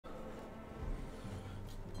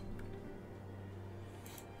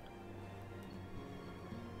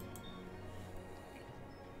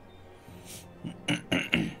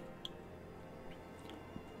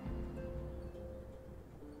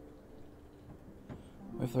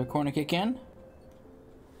With the recording kick in.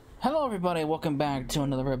 Hello everybody, welcome back to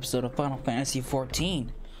another episode of Final Fantasy XIV.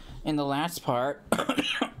 In the last part,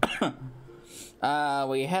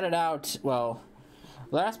 we headed out, well,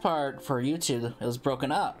 last part for YouTube, it was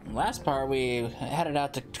broken up. Last part we headed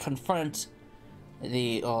out to confront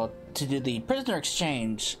the, to do the prisoner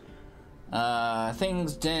exchange.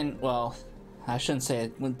 Things didn't, well, I shouldn't say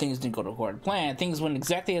it, when things didn't go according to plan. Things went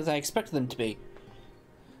exactly as I expected them to be.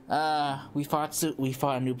 We fought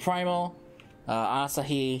a new primal.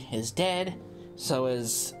 Asahi is dead. So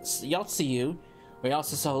is Yotsuyu. We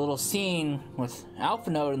also saw a little scene with Alpha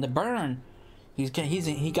Node in the burn. He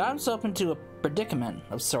got himself into a predicament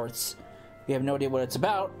of sorts. We have no idea what it's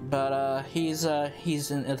about, but he's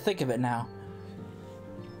in the thick of it now.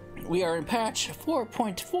 We are in patch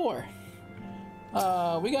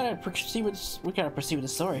 4.4. We gotta proceed with the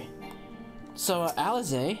story. So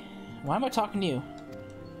Alize, why am I talking to you?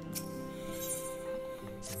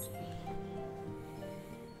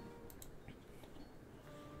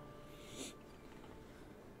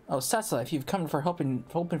 Oh, Sessa, if you've come for hoping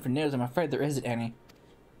for news, I'm afraid there isn't any.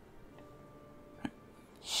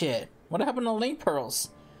 Shit. What happened to Link Pearls?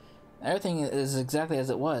 Everything is exactly as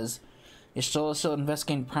it was. Ishtola is still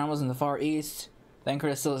investigating primals in the Far East.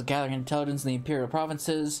 Thancred is still gathering intelligence in the Imperial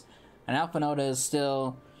Provinces. And Alpha Node is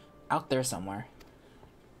still out there somewhere.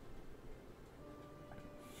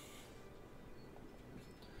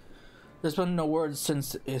 There's been no word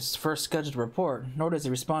since his first scheduled report, nor does he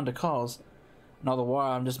respond to calls. And all the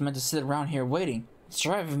while, I'm just meant to sit around here waiting. It's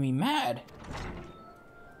driving me mad.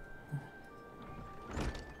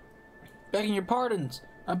 Begging your pardons.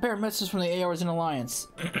 I bear messages from the ARs in Alliance.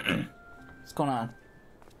 What's going on?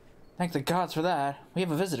 Thank the gods for that. We have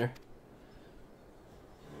a visitor.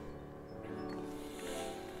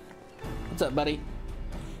 What's up, buddy?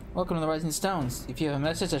 Welcome to the Rising Stones. If you have a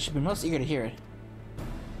message, I should be most eager to hear it.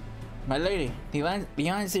 My lady, the Alliance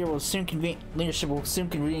leadership will soon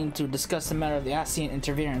convene to discuss the matter of the ASEAN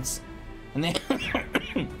interference, and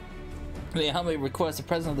they humbly request the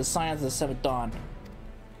President of the Science of the Seventh Dawn.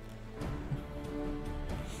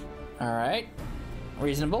 Alright.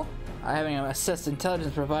 Reasonable. Having assessed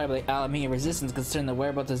intelligence provided by the Alamiya resistance concerning the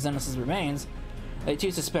whereabouts of Xenos' remains, they too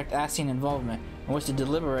suspect ASEAN involvement and wish to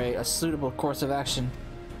deliberate a suitable course of action.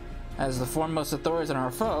 As the foremost authorities on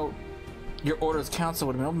our foe, your orders council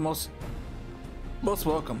would have been most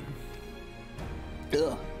welcome.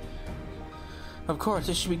 Ugh. Of course,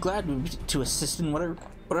 we should be glad to assist in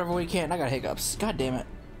whatever we can. I got hiccups. God damn it.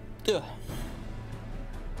 Ugh.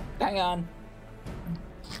 Hang on.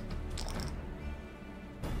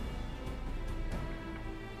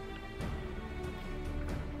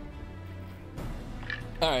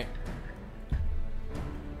 Alright.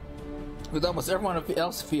 With almost everyone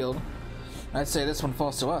else field, I'd say this one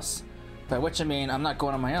falls to us. By which I mean, I'm not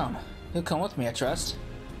going on my own. You'll come with me, I trust.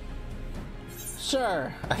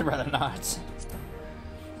 Sure, I'd rather not.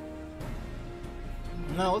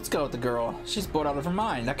 No, let's go with the girl. She's bored out of her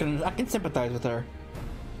mind. I can sympathize with her.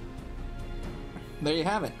 There you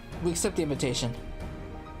have it. We accept the invitation.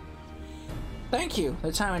 Thank you.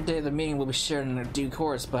 The time and day of the meeting will be shared in due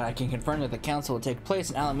course, but I can confirm that the council will take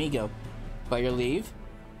place in Alamigo. By your leave.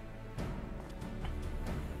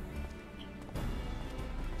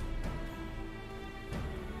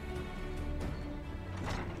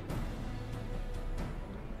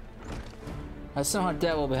 I somehow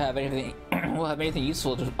doubt we'll have anything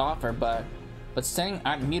useful to offer, but staying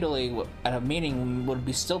mutually at a meeting would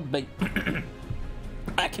be still big.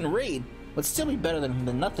 I can read, would still be better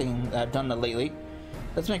than nothing I've done lately.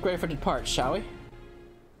 Let's make ready for depart, shall we?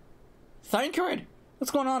 Thancred,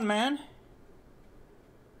 what's going on, man?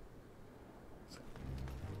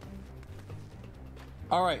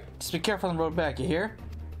 All right, just be careful on the road back. You hear?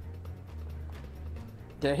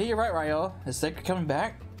 Did I hear you right, Rael? Is Thancred coming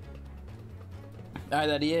back? Aye,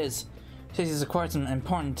 that he is. Says he's acquired some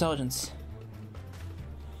important intelligence.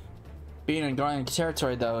 Being in guarding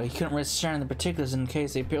territory, though, he couldn't risk sharing the particulars in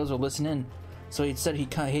case the Imperials would listen in. So he said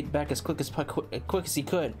he'd hit back as quick as he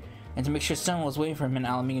could, and to make sure someone was waiting for him in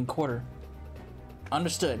Alamigan Quarter.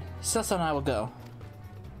 Understood. Cessa and I will go.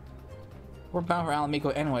 We're bound for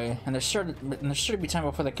Alamigo anyway, and there's sure to be time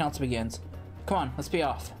before the council begins. Come on, let's be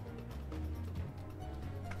off.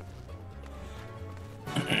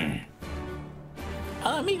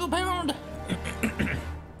 Amigo bound.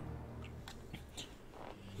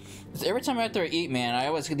 Every time I have to eat, man, I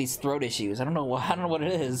always get these throat issues. I don't know what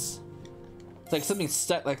it is. It's like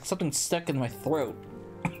something stuck in my throat.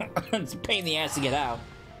 It's a pain in the ass to get out.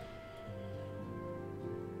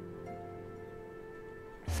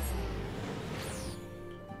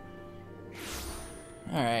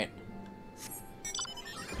 Alright.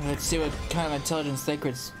 Let's see what kind of intelligence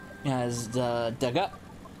Sacred's has dug up.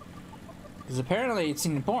 Because apparently it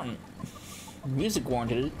seemed important. Music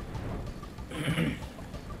warranted it.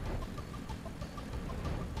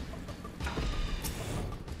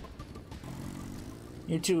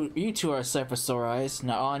 You two are a sight for sore eyes.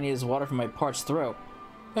 Now all I need is water from my parched throat.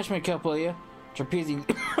 Fetch me a cup, will you? Trapeze.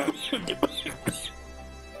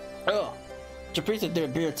 Oh, Trapeze threw a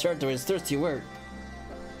beer turned to his thirsty word.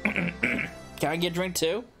 Can I get a drink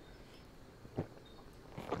too?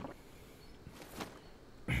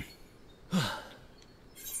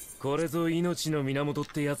これぞ命の源っ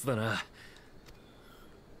てやつだな。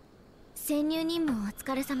潜入任務お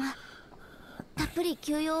疲れ様。たっぷり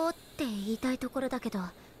休養をって言いたいところだけど、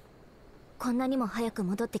こんなにも早く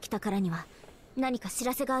戻ってきたからには何か知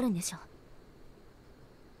らせがあるんでしょ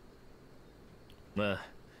う。まあ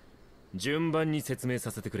順番に説明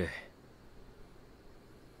させてくれ。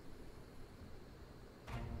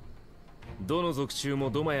どの属州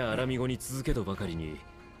もドマやアラミゴに続けとばかりに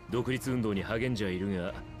独立運動に励んじゃいる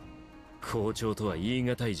が、好調とは言い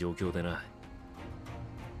難い状況でな。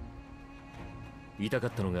痛か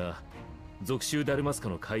ったのが属州ダルマスカ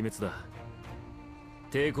の壊滅だ。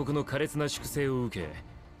帝国の苛烈な粛清を受け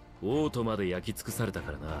王都まで焼き尽くされた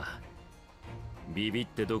からな。ビビっ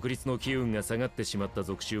て独立の機運が下がってしまった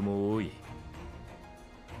属州も多い。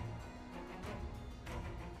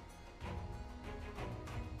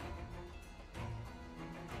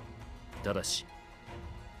ただし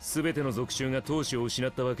全ての属州が闘志を失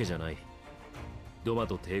ったわけじゃない。ドマ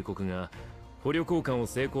と帝国が捕虜交換を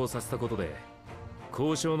成功させたことで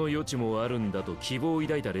交渉の余地もあるんだと希望を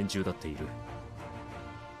抱いた連中だっている。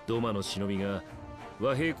ドマの忍びが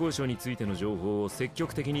和平交渉についての情報を積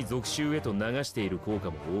極的に属州へと流している効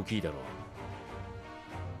果も大きいだろ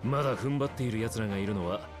う。まだ踏ん張っている奴らがいるの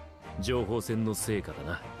は情報戦の成果だ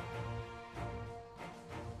な。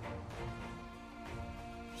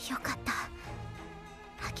よかった。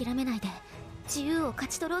諦めないで自由を勝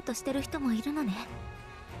ち取ろうとしてる人もいるのね。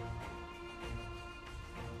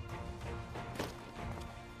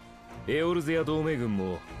エオルゼア同盟軍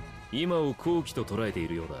も今を好機と捉えてい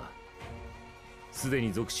るようだ。すで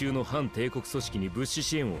に属州の反帝国組織に物資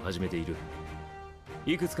支援を始めている。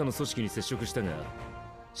いくつかの組織に接触したが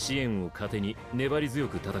支援を糧に粘り強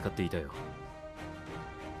く戦っていたよ。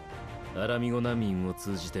アラミゴ難民を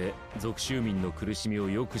通じて属州民の苦しみを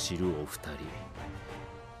よく知るお二人、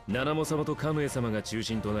ナナモ様とカムエ様が中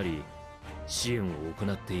心となり支援を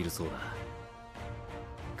行っているそうだ。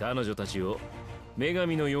彼女たちを女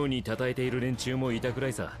神のように称えている連中もいたくら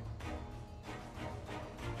いさ。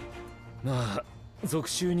まあ属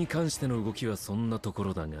州に関しての動きはそんなとこ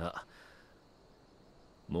ろだが、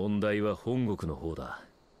問題は本国の方だ。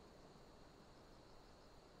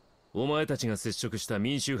お前たちが接触した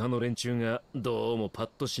民衆派の連中がどうもパッ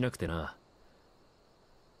としなくてな。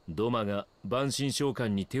ドマが蛮神召喚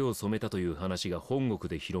に手を染めたという話が本国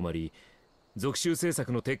で広まり、属州政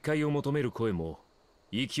策の撤回を求める声も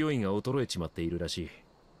勢いが衰えちまっているらしい。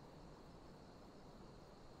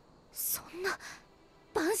そんな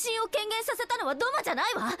蛮神を権限させたのはドマじゃな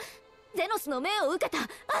いわ。ゼノスの命を受けた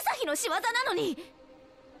朝日の仕業なのに。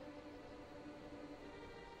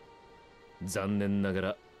残念なが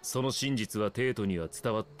らその真実は帝都には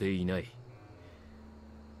伝わっていない。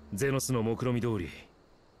ゼノスの目論見通り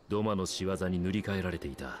ドマの仕業に塗り替えられて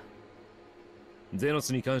いた。ゼノ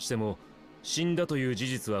スに関しても死んだという事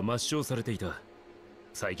実は抹消されていた。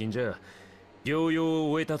最近じゃ療養を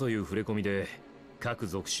終えたという触れ込みで各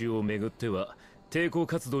属州をめぐっては抵抗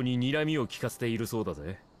活動に睨みを利かせているそうだ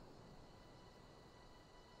ぜ。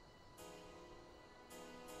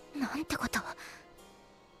なんてこと。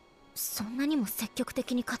そんなにも積極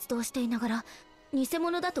的に活動していながら偽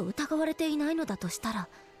物だと疑われていないのだとしたら、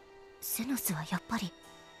ゼノスはやっぱり。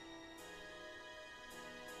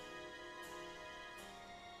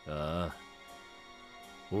ああ、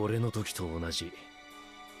俺の時と同じ。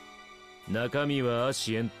中身はア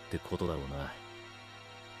シエンってことだろうな。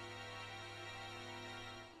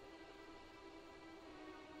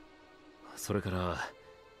それから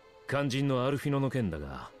肝心のアルフィノの件だ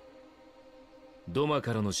が、ドマ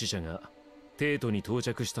からの使者が帝都に到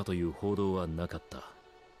着したという報道はなかった。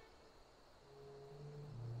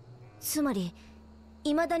つまり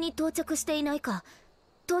未だに到着していないか、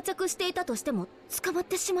到着していたとしても捕まっ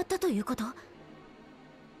てしまったということ？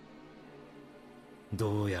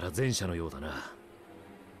どうやら前者のようだな。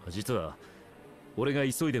実は俺が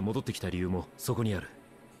急いで戻ってきた理由もそこにある。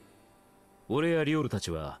俺やリオルたち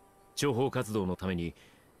は諜報活動のために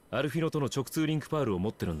アルフィノとの直通リンクパールを持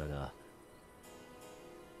ってるんだが、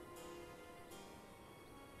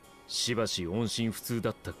しばし音信不通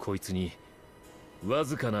だったこいつにわ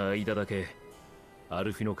ずかな間だけア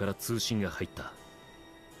ルフィノから通信が入った。アル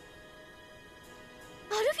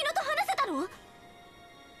フィノと話せたの？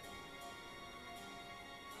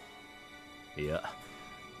いや、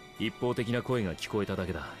一方的な声が聞こえただ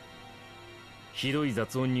けだ。ひどい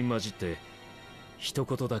雑音に混じって一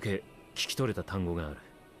言だけ聞き取れた単語がある。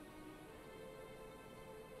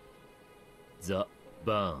ザ・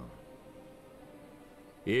バーン、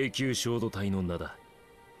永久焦土体の名だ。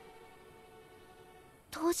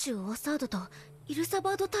東州オサードとイルサ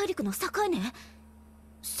バード大陸の境ね。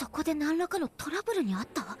そこで何らかのトラブルにあっ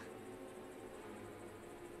た？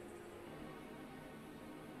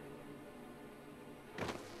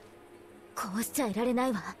こうしちゃいられな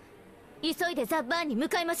いわ。急いでザ・バーンに向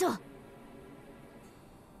かいましょう。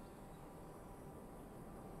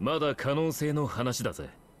まだ可能性の話だぜ。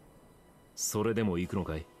それでも行くの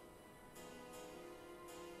かい？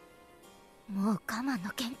もう我慢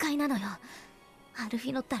の限界なのよ。アルフ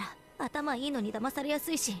ィノったら頭いいのに騙されや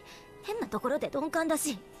すいし、変なところで鈍感だ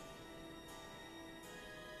し、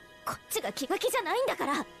こっちが気が気じゃないんだか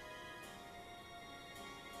ら。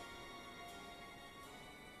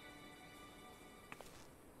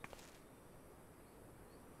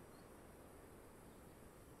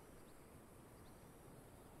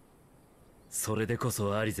それでこ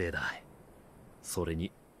そアリゼだ。それ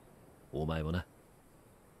にお前もな。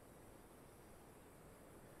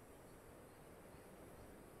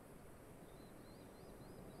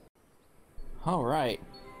All right.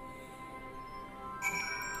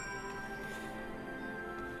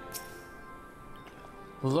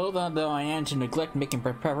 Loath though I am to neglect making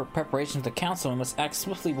preparations for the council, we must act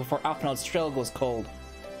swiftly before Alphinaud's trail goes cold.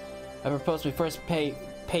 I propose we first pay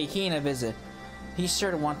Heen a visit. He's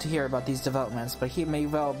sure to want to hear about these developments, but he may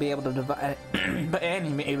well be able to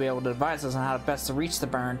advise us on how best to reach the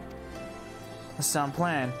burn. A sound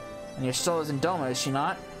plan. And your soul is in Doma, is she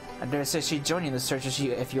not? I dare say she'd join you in the search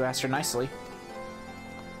if you asked her nicely.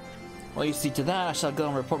 Well, you see, to that I shall go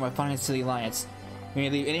and report my findings to the Alliance. You may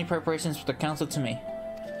leave any preparations for the Council to me.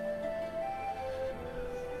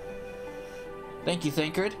 Thank you,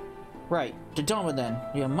 Thancred. Right, to Doma then.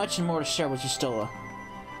 You have much more to share with Y'shtola.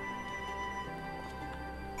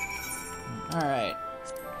 Alright.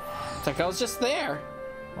 It's like I was just there.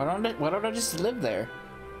 Why don't I just live there?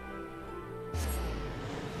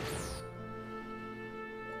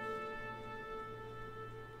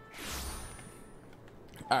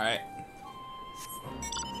 Alright.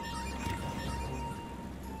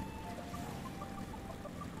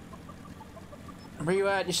 Where you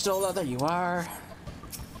at? You're still out there? You are.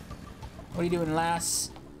 What are you doing,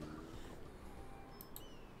 lass?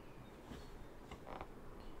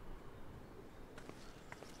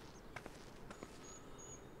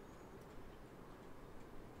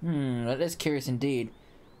 That is curious indeed.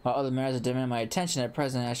 While other matters demand my attention at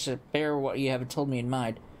present, I should bear what you have told me in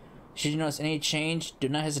mind. Should you notice any change, do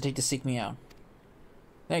not hesitate to seek me out.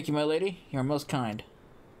 Thank you, my lady. You are most kind.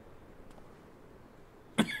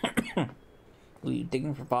 Were you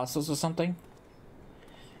digging for fossils or something?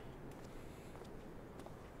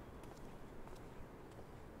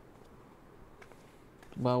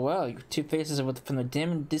 Well, your two faces are from the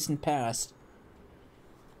dim and distant past.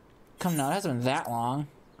 Come now, it hasn't been that long.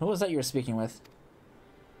 Who was that you were speaking with?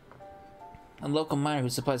 A local miner who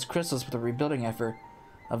supplies crystals for the rebuilding effort.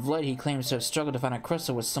 Of late, he claims to have struggled to find a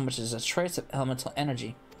crystal with so much as a trace of elemental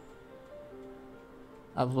energy.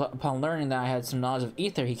 Upon learning that I had some knowledge of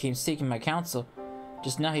ether, he came seeking my counsel.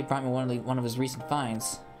 Just now, he brought me one of his recent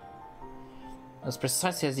finds. It was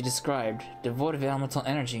precisely as he described, devoid of elemental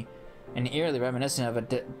energy, and eerily reminiscent of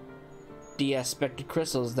a de-aspected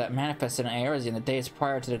crystals that manifested in Aerosy in the days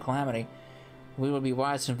prior to the calamity. We would be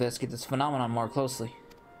wise to investigate this phenomenon more closely.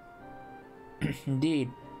 Indeed.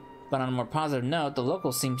 But on a more positive note, the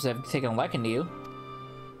locals seem to have taken a liking to you.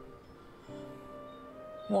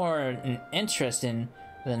 More an interest in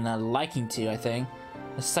than a liking to, I think.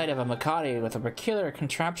 The sight of a Makati with a peculiar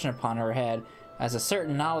contraption upon her head has a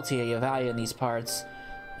certain novelty of value in these parts.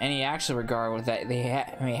 Any actual regard that they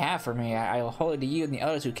may have for me, I will hold it to you and the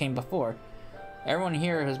others who came before. Everyone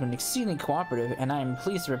here has been exceedingly cooperative, and I am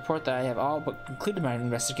pleased to report that I have all but concluded my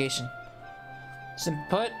investigation. Simply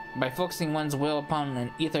put, by focusing one's will upon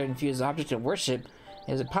an ether-infused object of worship,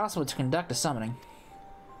 it is possible to conduct a summoning.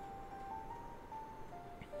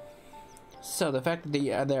 So, the fact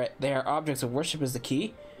that they are objects of worship is the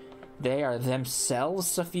key? They are themselves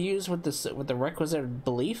suffused with the requisite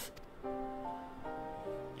belief?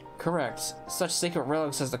 Correct. Such sacred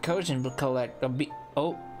relics as the Kojin collect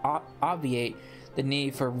obviate the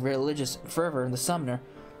need for religious fervor in the summoner,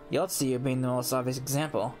 Yotsuyu being the most obvious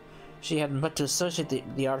example. She had but to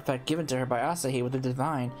associate the artifact given to her by Asahi with the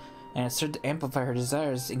divine, and assert to amplify her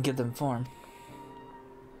desires and give them form.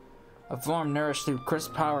 A form nourished through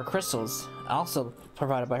power crystals, also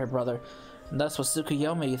provided by her brother, and thus was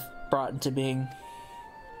Tsukuyomi brought into being.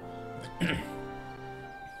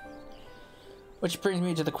 Which brings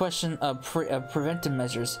me to the question of preventive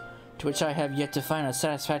measures, to which I have yet to find a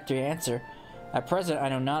satisfactory answer. At present, I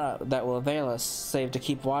know not that will avail us, save to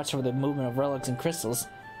keep watch over the movement of relics and crystals,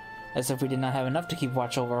 as if we did not have enough to keep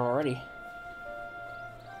watch over already.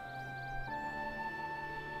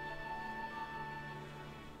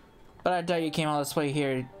 But I doubt you came all this way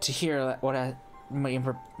here to hear what I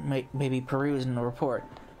maybe peruse in the report.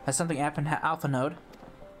 Has something happened to Alpha Node?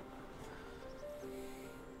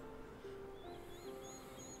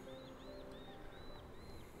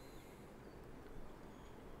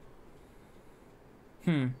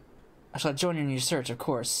 I shall join you in your search, of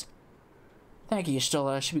course. Thank you,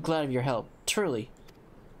 Stola. I should be glad of your help. Truly.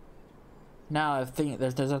 Now, if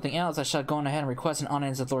there's nothing else, I shall go on ahead and request an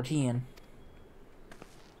audience with Lord Heian.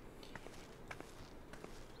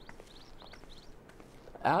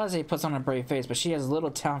 Alize puts on a brave face, but she has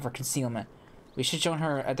little talent for concealment. We should join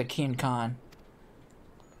her at the Heian Con.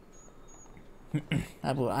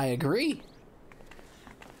 I agree.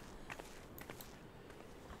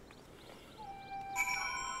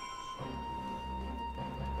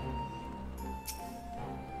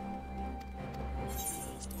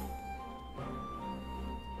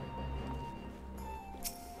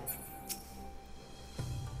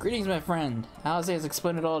 Greetings, my friend. Alize has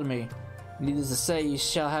explained it all to me. Needless to say, you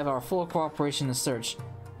shall have our full cooperation in the search,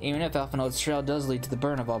 even if Alpha Node's trail does lead to the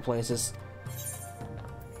burn of all places.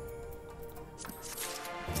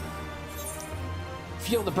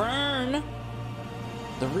 Feel the burn!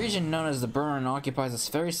 The region known as the Burn occupies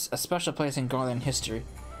a special place in Garland history.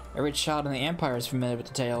 Every child in the Empire is familiar with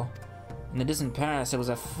the tale. In the distant past, it was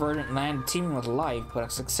a verdant land teeming with life, but a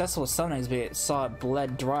successful summoning saw it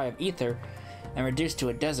bled dry of ether and reduced to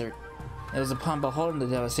a desert. It was upon beholding the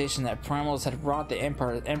devastation that Primals had wrought the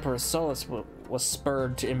Emperor Solus was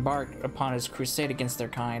spurred to embark upon his crusade against their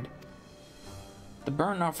kind. The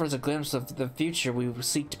burn offers a glimpse of the future we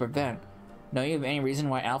seek to prevent. Know you of any reason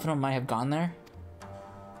why Alpha might have gone there?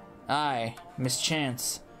 Aye,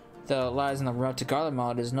 mischance. Though it lies on the road to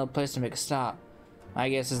Garlemald, it is no place to make a stop. My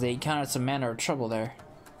guess is they encountered some manner of trouble there.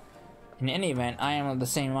 In any event, I am of the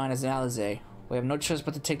same mind as Alize. We have no choice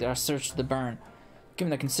but to take our search to the burn. Given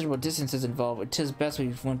the considerable distances involved, it is best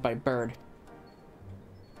we went by bird.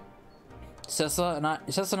 Cessa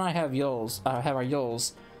and I have our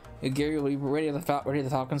yoles. Gary, will you ready the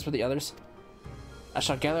falcons for the others? I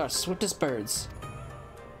shall gather our swiftest birds.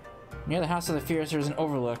 Near the House of the Fierce there is an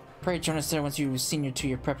overlook. Pray join us there once you've seen to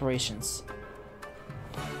your preparations.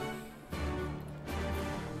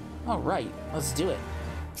 Alright, let's do it.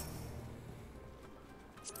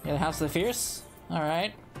 Near the House of the Fierce?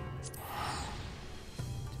 Alright.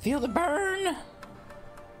 Feel the burn!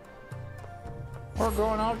 We're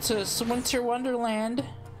going out to Winter Wonderland.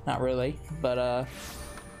 Not really, but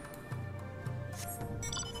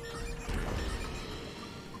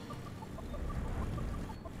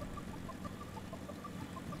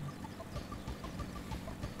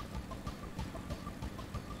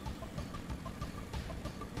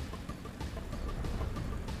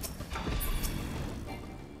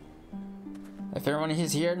if everyone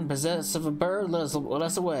is here and possessed of a bird, let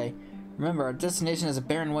us away. Remember, our destination is a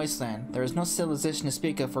barren wasteland. There is no civilization to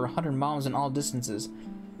speak of for 100 miles in all distances.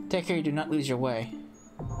 Take care you do not lose your way.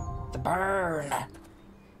 The burn!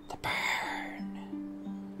 The burn!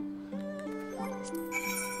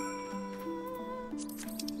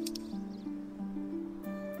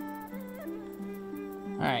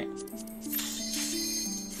 Alright.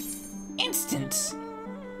 Instant!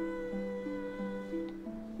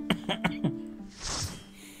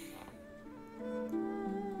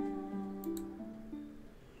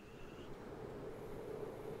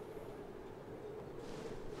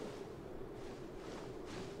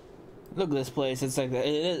 Look at this place. It's a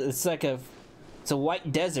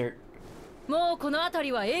white desert. もうこの辺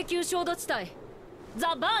りは永久焦土地帯。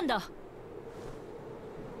ザ・バーンだ。こ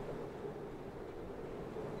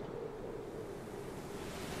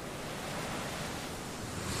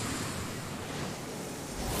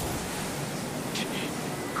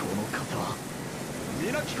の方、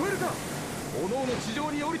皆聞こえるか？おのおの地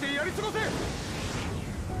上に降りてやり過ごせ。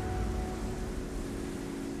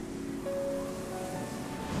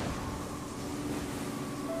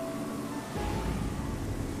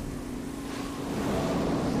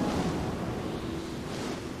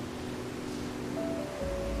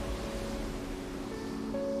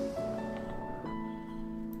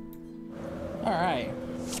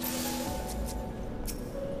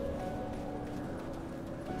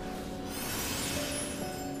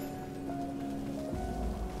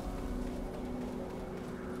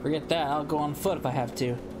Forget that, I'll go on foot if I have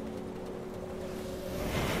to.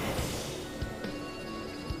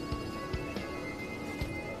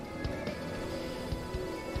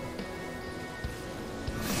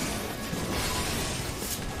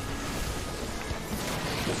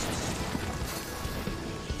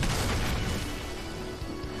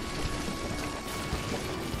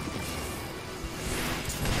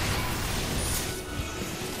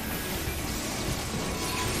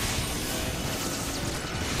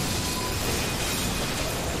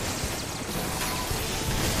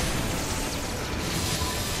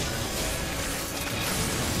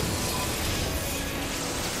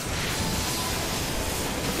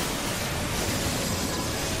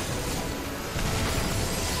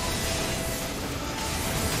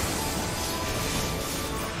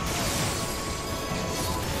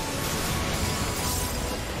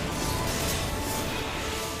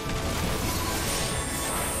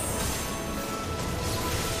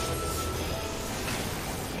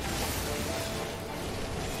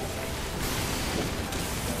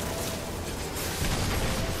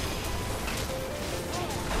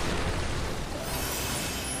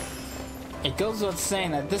 It goes without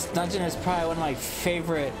saying that this dungeon is probably one of my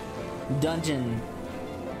favorite dungeon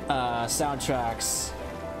soundtracks.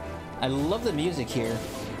 I love the music here.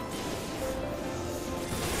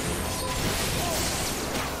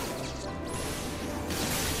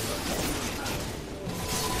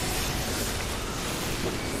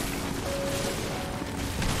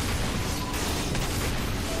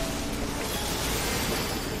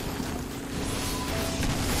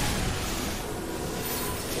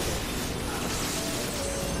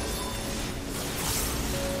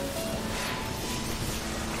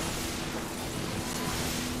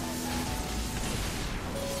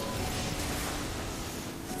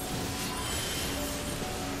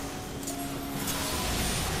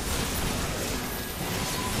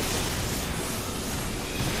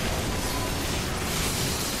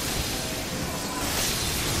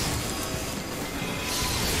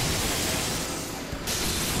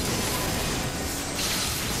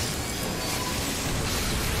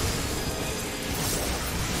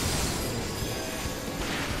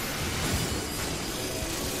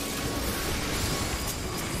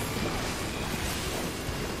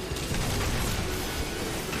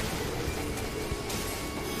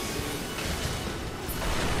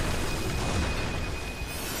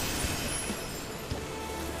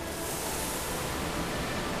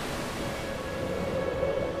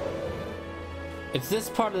 It's this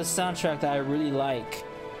part of the soundtrack that I really like,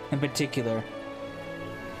 in particular.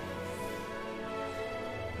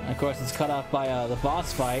 And of course, it's cut off by the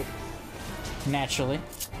boss fight, naturally.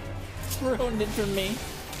 Ruined it for me.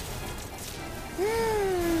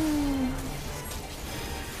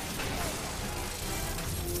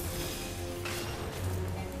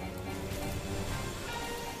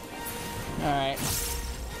 Alright.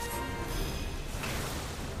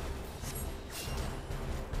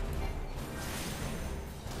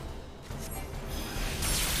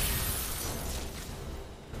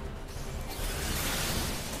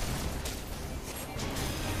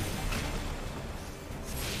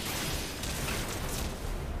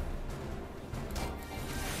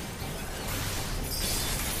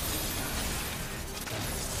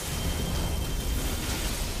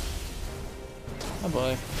 Oh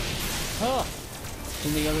boy. Oh!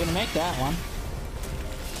 Didn't think I was gonna make that one.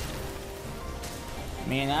 I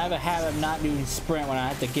mean, I have a habit of not doing sprint when I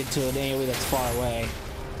have to get to an AoE that's far away.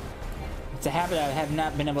 It's a habit I have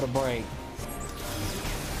not been able to break.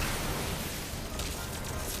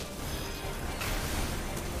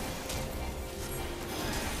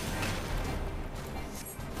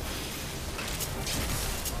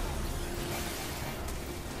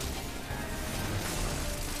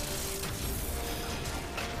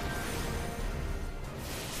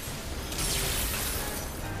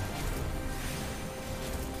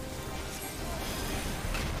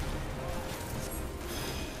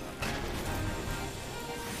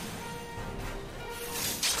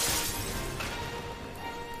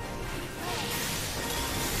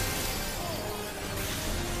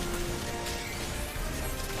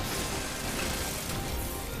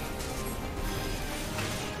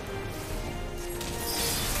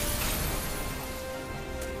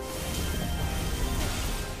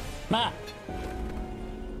 Ma!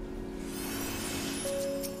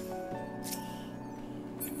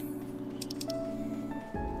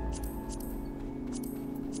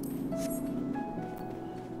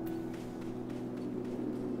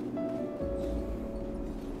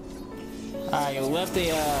 Alright, we left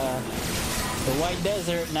the White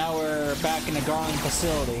Desert, now we're back in the Garland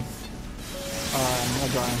facility.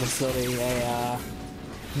 Not Garland facility,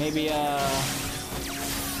 Maybe,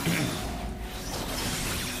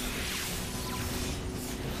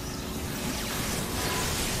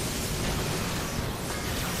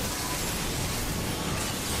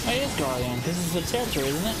 Oh, it is Guardian, because this is the territory,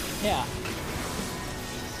 isn't it? Yeah.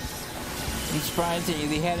 I'm surprised that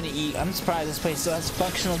they have any. I'm surprised this place still has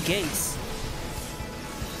functional gates.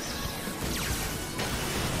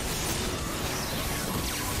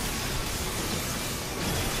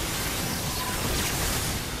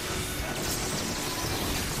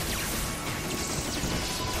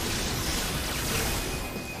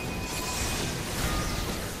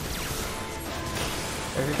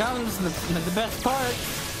 Here comes the best part.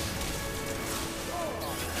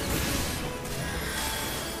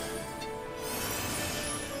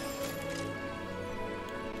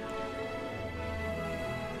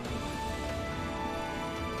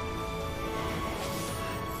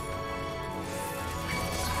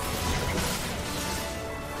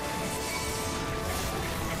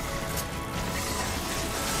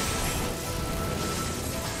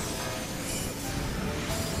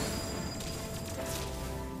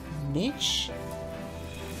 Niche?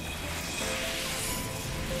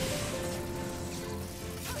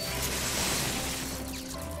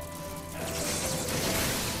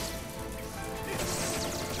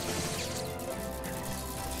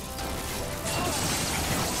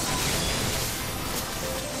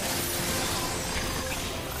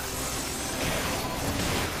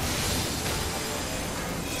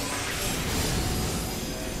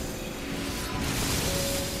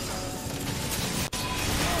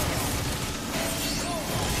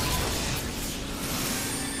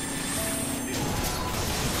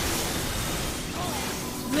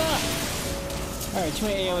 Alright, too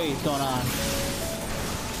many AoEs going on.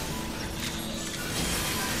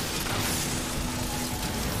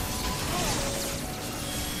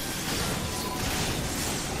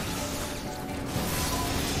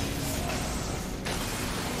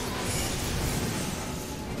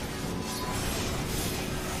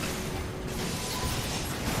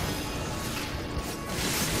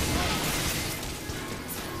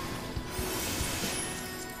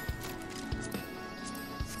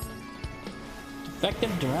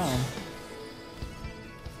 Effective drone.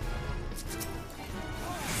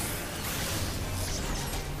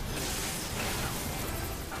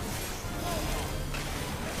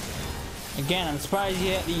 Again, I'm surprised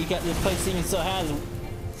you got this place even still has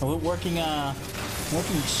working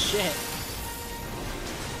shit.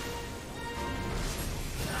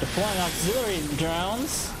 Deploying auxiliary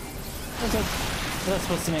drones. What's that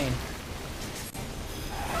supposed to mean?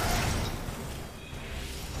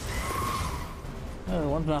 Oh,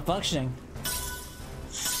 one's not functioning.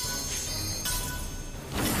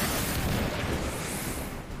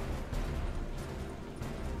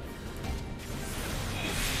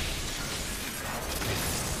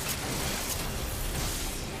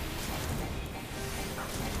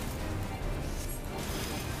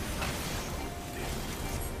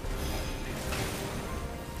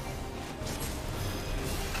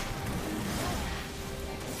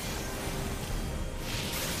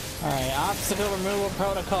 Alright, obstacle removal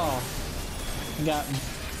protocol. We got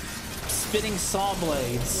spinning saw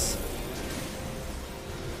blades.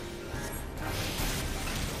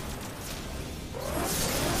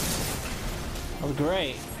 Oh,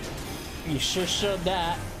 great. You sure showed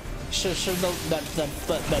that. Sure showed that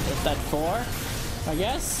 4, I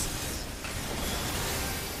guess.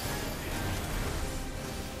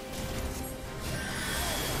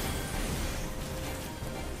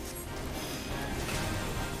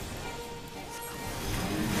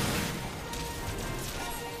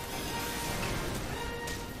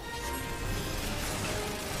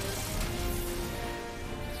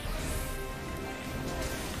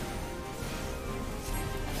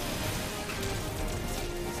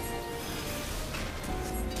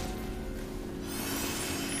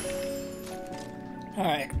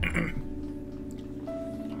 Alright.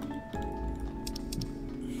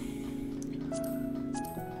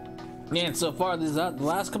 Man, so far, the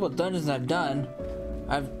last couple of dungeons I've done,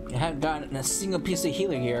 I haven't gotten a single piece of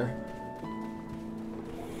healer gear.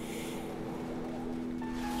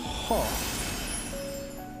 Oh.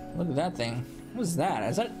 Look at that thing. What is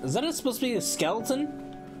that? Is that supposed to be a skeleton?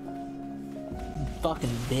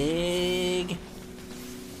 Fucking big.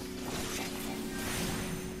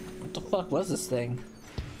 What the fuck was this thing?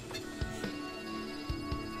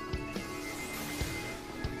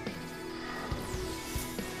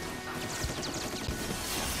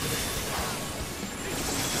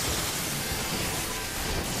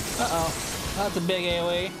 Uh-oh. That's a big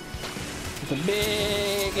AoE. It's a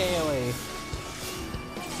big AoE.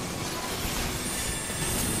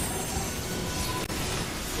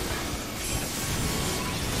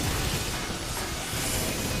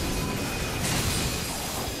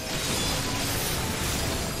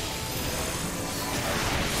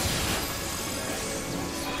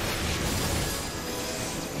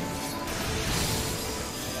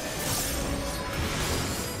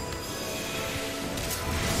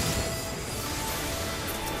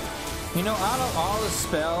 You know, out of all the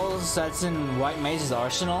spells that's in White Mage's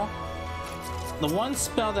arsenal, the one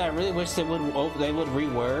spell that I really wish they would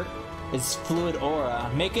rework is Fluid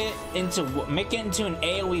Aura. Make it into an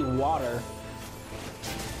AoE water.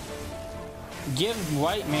 Give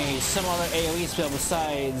White Mage some other AoE spell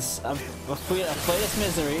besides a Flatus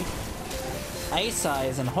Misery, Ice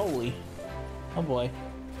Eyes, and Holy. Oh boy.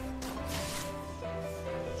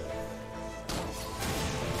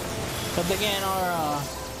 But again, our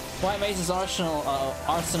White Mage's arsenal of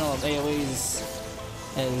AoEs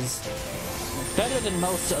is better than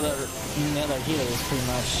most other healers, pretty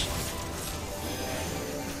much.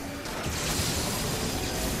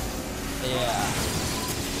 Yeah.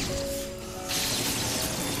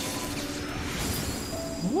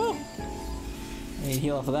 Woo! Need to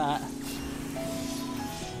heal off of that.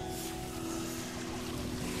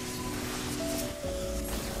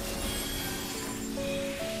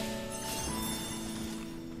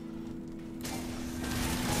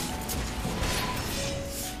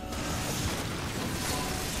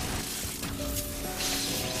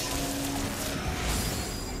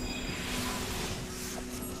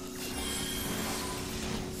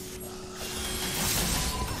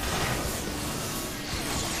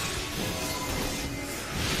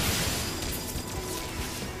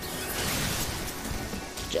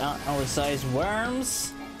 Oversized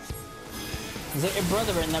worms. Is that your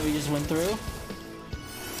brother that we just went through?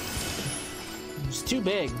 It's too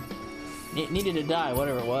big. It needed to die,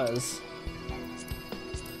 whatever it was.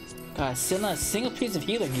 God, still not a single piece of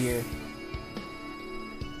healer gear.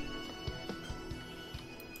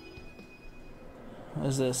 What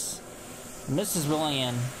is this? Mist is rolling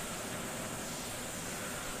in.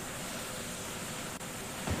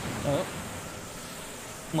 Oh.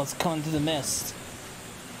 What's coming through the mist?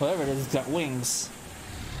 Whatever it is, it's got wings.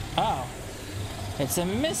 Oh. It's a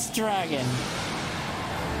mist dragon.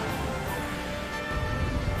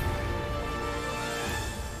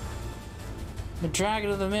 The dragon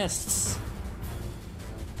of the mists.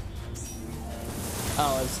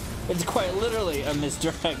 Oh, it's quite literally a mist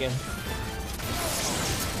dragon.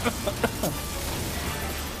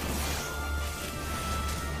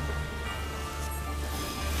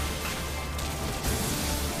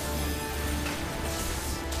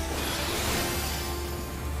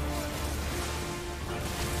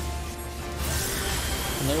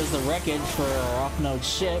 And there's the wreckage for our off-node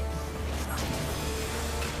ship.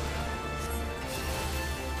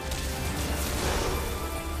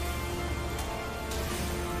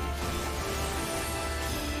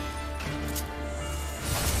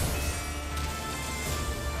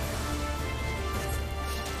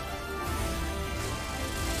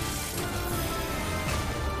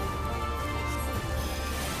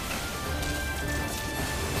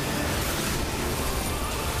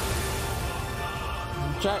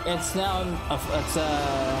 It's now,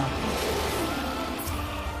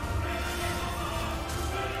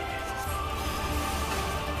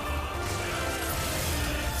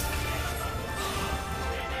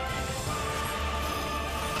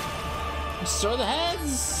 Destroy the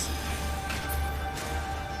heads!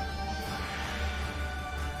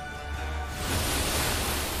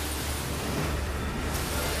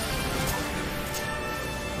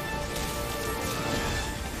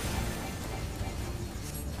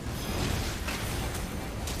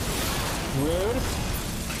 Rude.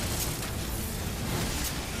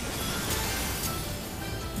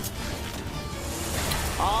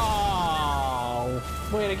 Oh,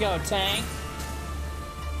 way to go, tank.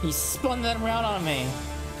 He spun that around on me.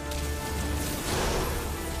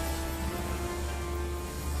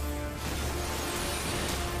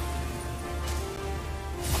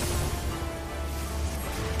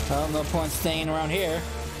 Well, no point staying around here.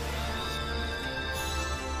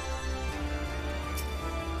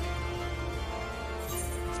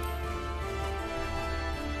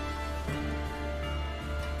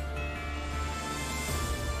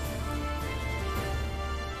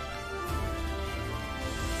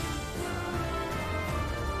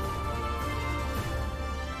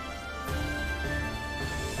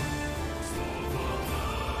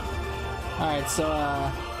 Alright,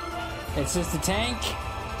 so, it's just the tank,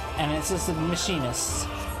 and it's just the machinist.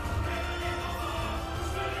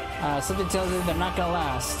 Something tells me they're not gonna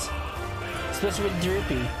last. Especially with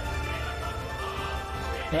Droopy.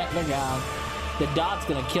 Yeah, they're gone. The dot's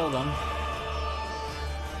gonna kill them.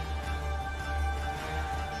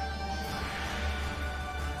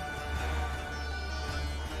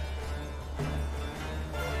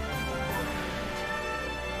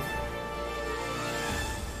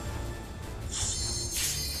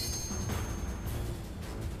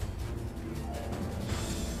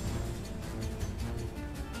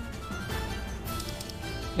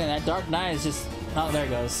 Okay, that Dark Knight is just... Oh, there it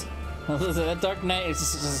goes. That Dark Knight is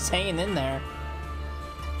just hanging in there.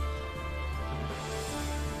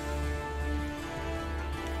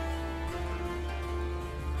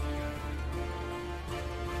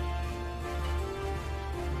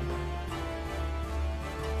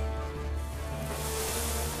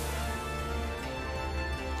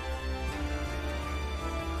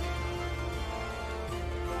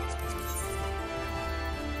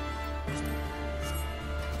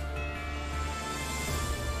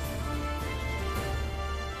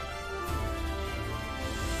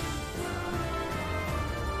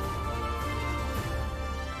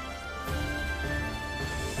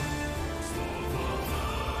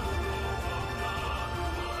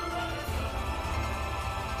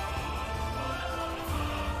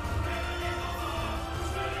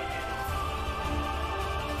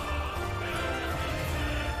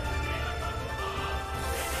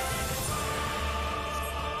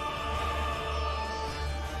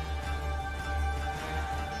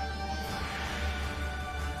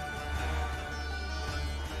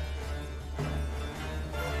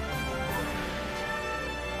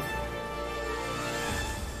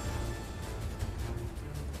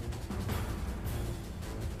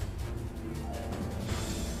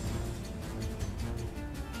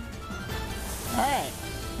 Alright,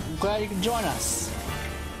 I'm glad you can join us.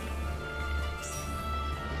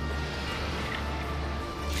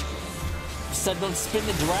 Said don't spin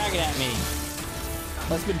the dragon at me. Must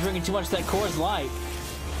have been drinking too much of that Coors Light.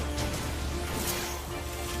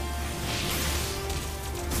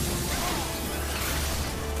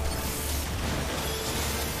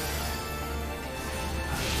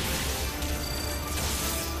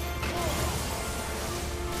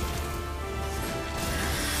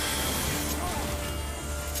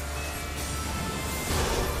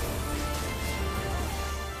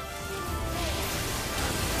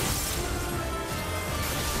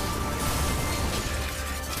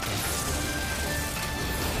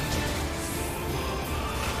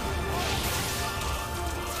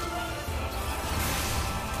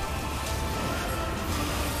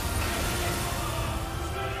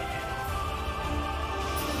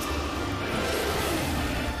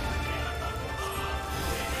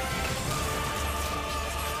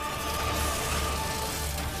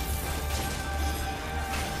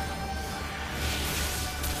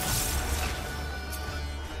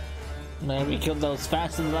 Man, we killed those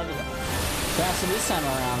faster this time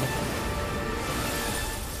around.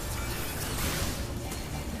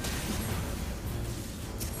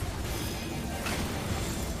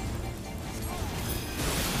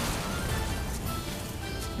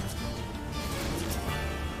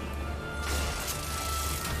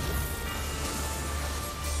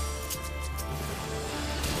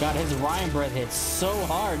 God, his Ryan breath hits so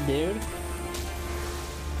hard, dude.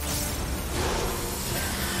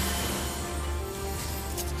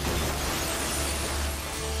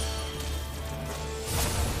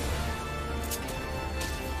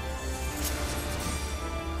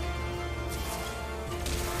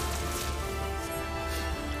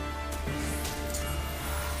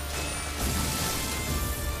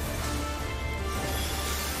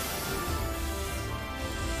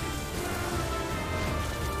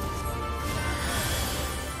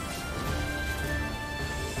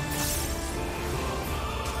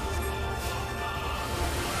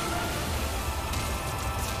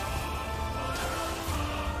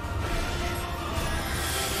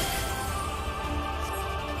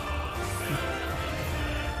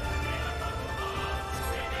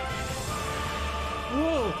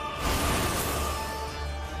 Whoa!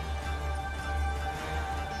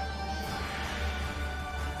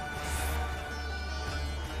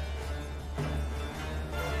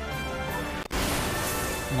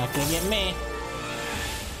 Not gonna get me.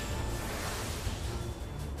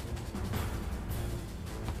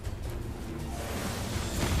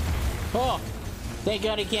 Oh! Thank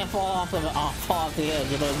God he can't fall off the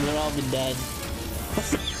edge, otherwise we'd all be dead.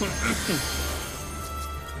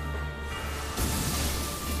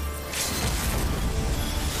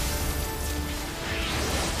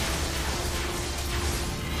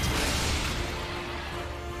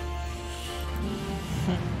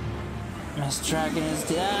 This dragon is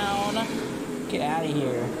down. Get out of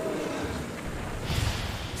here.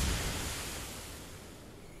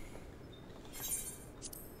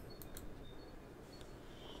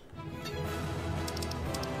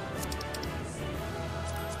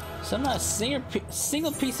 So I'm not a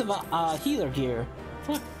single piece of healer gear.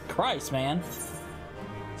 Fuck Christ, man.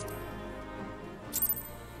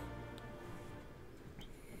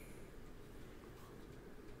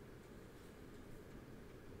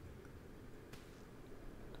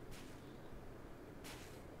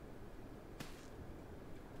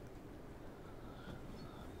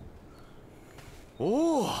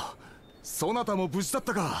 おお、そなたも無事だっ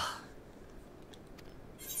たか。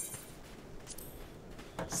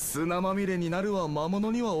砂まみれになるわ魔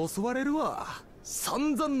物には襲われるわ。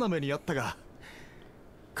散々な目にあったが、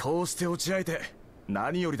こうして落ち合えて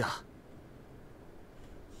何よりだ。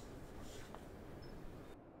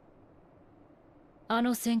あ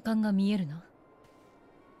の戦艦が見えるな。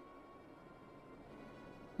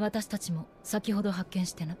私たちも先ほど発見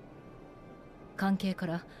してな。関係か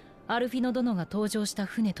らアルフィノ殿が登場した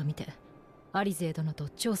船と見てアリゼー殿と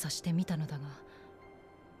調査してみたのだが、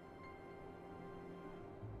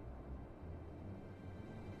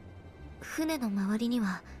船の周りに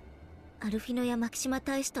はアルフィノやマキシマ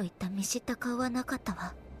大使といった見知った顔はなかった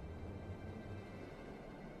わ。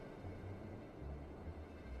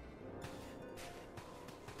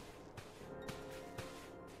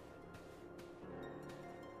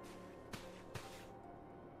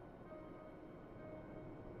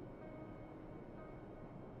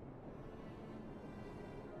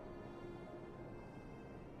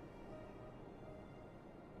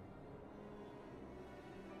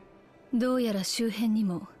どうやら周辺に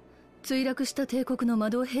も墜落した帝国の魔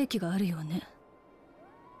導兵器があるようね。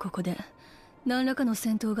ここで何らかの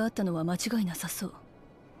戦闘があったのは間違いなさそう。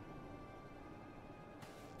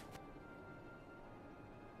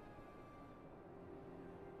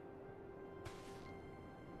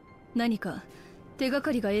何か手が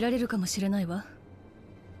かりが得られるかもしれないわ。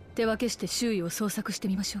手分けして周囲を捜索して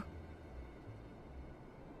みましょう。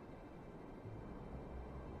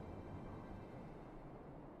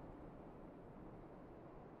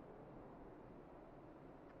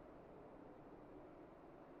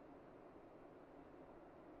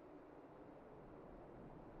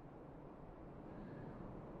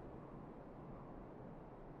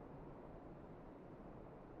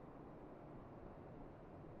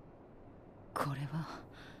これは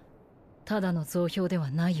ただの造標で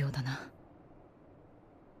はないようだな。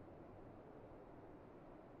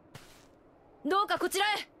どうかこちらへ。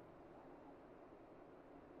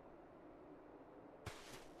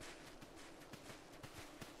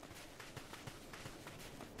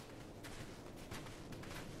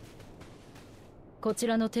こち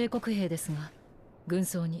らの帝国兵ですが、軍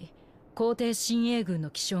装に皇帝親衛軍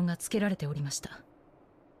の記章が付けられておりました。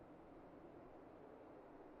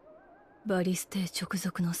バリス帝直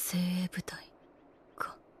属の精鋭部隊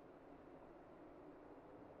か。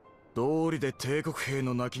道理で帝国兵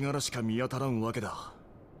の亡骸しか見当たらんわけだ。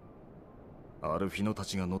アルフィノた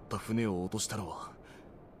ちが乗った船を落としたのは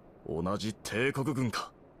同じ帝国軍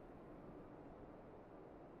か。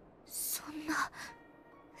そんな、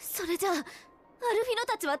それじゃあアルフィノ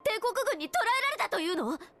たちは帝国軍に捕らえられたという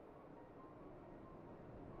の？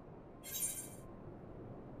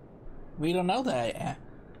 We don't know that yet.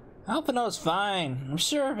 Alphino's fine. I'm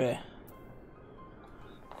sure of it.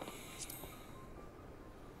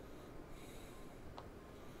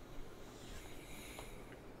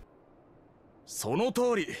 その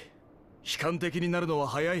通り。悲観的になるのは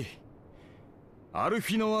早い。アル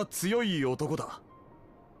フィノは強い男だ。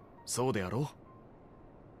そうであろ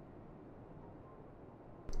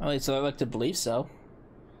う。At least I like to believe so.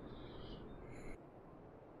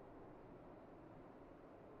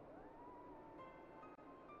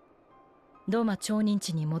 ドーマ町人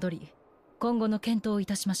地に戻り、今後の検討をい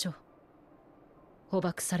たしましょう。捕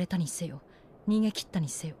獲されたにせよ、逃げ切ったに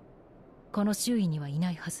せよ、この周囲にはい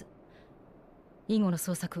ないはず。以後の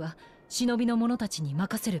捜索は忍びの者たちに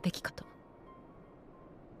任せるべきかと。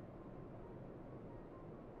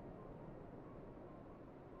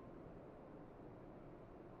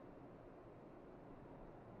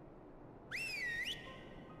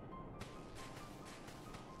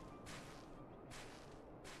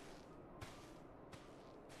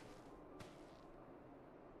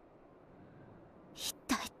一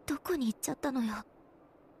体どこに行っちゃったのよ。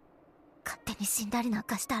勝手に死んだりなん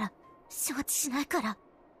かしたら承知しないから。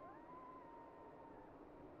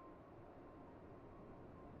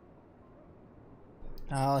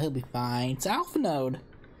Oh, he'll be fine. It's Alphanode.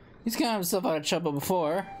 He's gotten himself out of trouble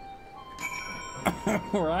before.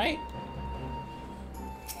 Right?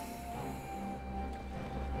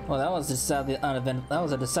 Well, that was decidedly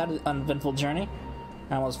a decidedly uneventful journey.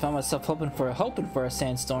 I almost found myself hoping for a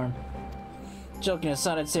sandstorm. Joking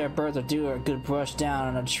aside, I'd say our birds are due a good brush down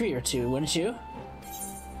on a tree or two, wouldn't you?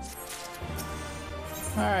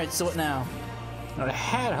 Alright, so what now? I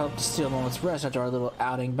had hoped to steal a moment's rest after our little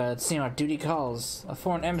outing, but it seemed our duty calls. A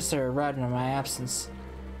foreign emissary arrived in my absence.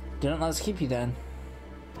 Didn't let us keep you then.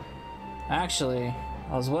 Actually,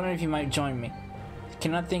 I was wondering if you might join me. I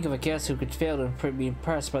cannot think of a guest who could fail to be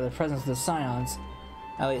impressed by the presence of the Scions.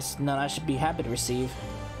 At least, none I should be happy to receive.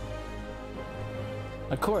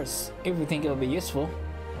 Of course, if you think it'll be useful.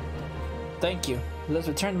 Thank you. Let's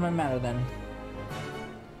return to my matter then.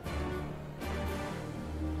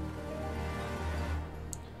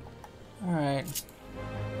 Alright.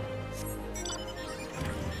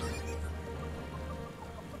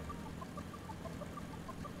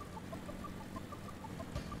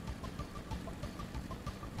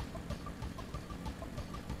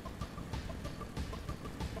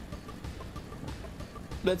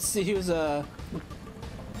 Let's see who's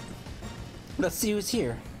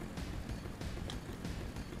here.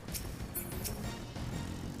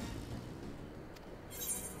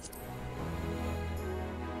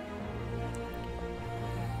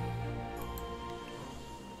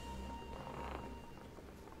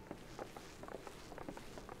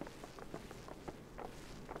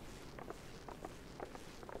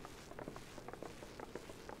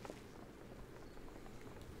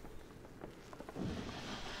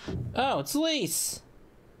 Oh, it's Lise!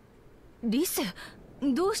 リセ、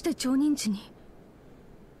どうして超認知に？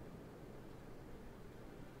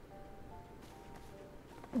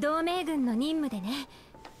同盟軍の任務でね、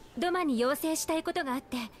ドマに要請したいことがあっ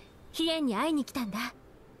て飛燕に会いに来たんだ。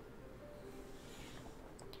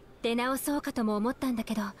出直そうかとも思ったんだ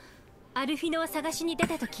けど、アルフィノを探しに出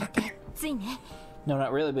たと聞いてついね。 No,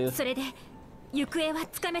 not really, boo. それで行方は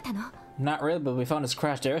つかめたの？ Not really, but we found his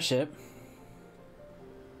crashed airship.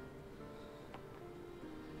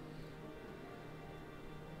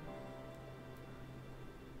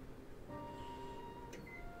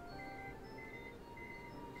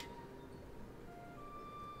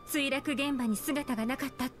 墜落現場に姿がなかっ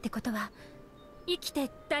たってことは、生き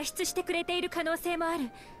て脱出してくれている可能性もある。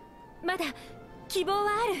まだ希望は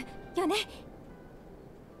あるよね。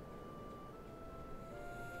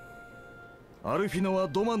アルフィノは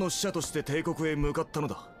ドマの使者として帝国へ向かったの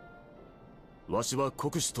だ。わしは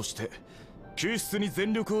国主として救出に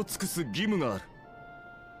全力を尽くす義務がある。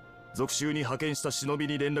属州に派遣した忍び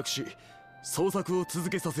に連絡し、捜索を続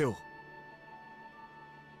けさせよ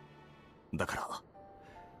う。だから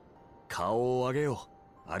顔を上げよ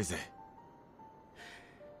う、アリゼ。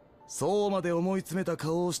そうまで思い詰めた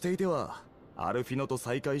顔をしていては、アルフィノと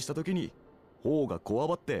再会した時に頬がこわ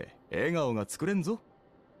ばって笑顔が作れんぞ。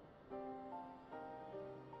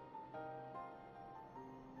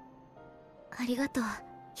ありがとう、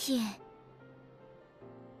飛燕。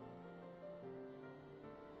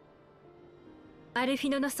アルフィ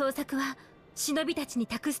ノの捜索は忍びたちに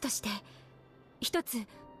託すとして、一つ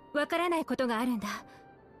わからないことがあるんだ。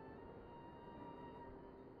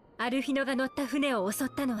アルフィノが乗った船を襲っ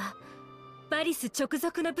たのはバリス直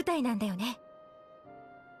属の部隊なんだよね。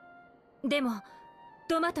でも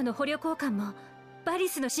ドマとの捕虜交換もバリ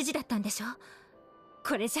スの指示だったんでしょ。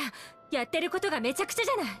これじゃやってることがめちゃくちゃ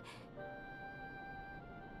じゃな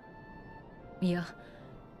い。いや、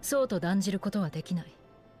そうと断じることはできない。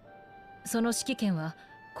その指揮権は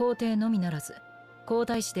皇帝のみならず、皇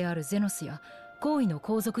太子であるゼノスや皇位の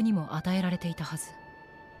皇族にも与えられていたはず。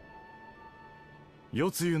夜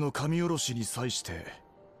露の神下ろしに際して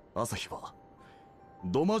朝日は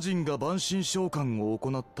ドマ人が万神召喚を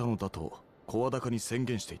行ったのだと声高に宣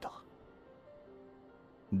言していた。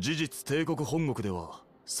事実帝国本国では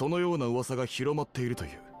そのような噂が広まっているとい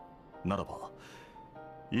うならば、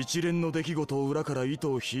一連の出来事を裏から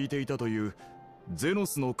糸を引いていたというゼノ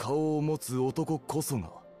スの顔を持つ男こそが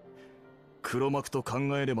黒幕と考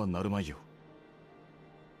えればなるまいよ。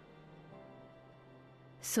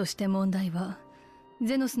そして問題は、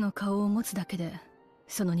ゼノスの顔を持つだけで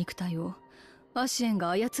その肉体をアシエンが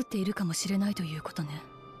操っているかもしれないということね。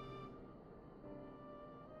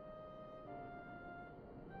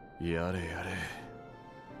やれやれ、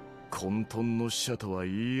混沌の使者とは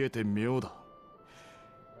言い得て妙だ。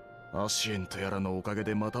アシエンとやらのおかげ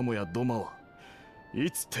でまたもやドマはい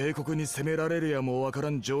つ帝国に攻められるやもわから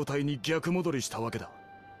ん状態に逆戻りしたわけだ。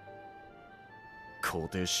皇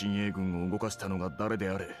帝親衛軍を動かしたのが誰で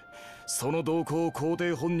あれ、その動向を皇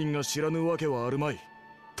帝本人が知らぬわけはあるまい。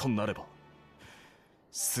となれば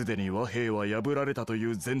すでに和平は破られたという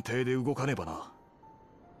前提で動かねばな。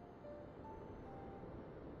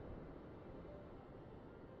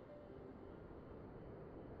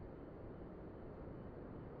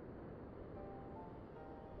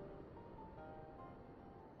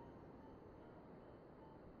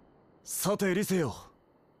さてリセよ、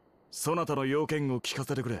そなたの要件を聞か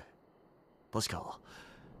せてくれ。確か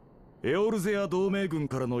エオルゼア同盟軍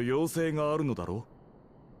からの要請があるのだろ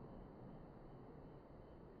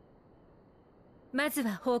う。まず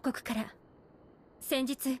は報告から。先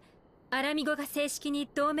日アラミゴが正式に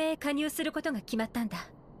同盟へ加入することが決まったんだ。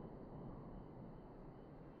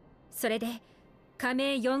それで加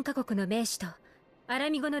盟4カ国の盟主とアラ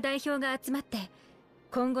ミゴの代表が集まって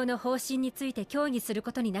今後の方針について協議する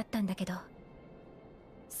ことになったんだけど、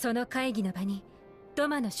その会議の場にド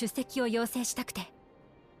マの出席を要請したくて。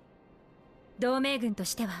同盟軍と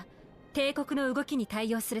しては帝国の動きに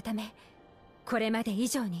対応するため、これまで以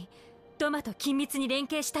上にドマと緊密に連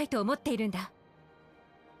携したいと思っているんだ。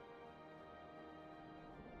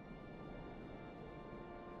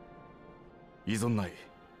依存ない。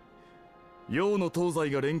洋の東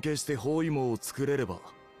西が連携して包囲網を作れれば、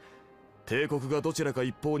帝国がどちらか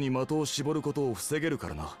一方に的を絞ることを防げるか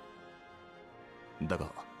らな。だ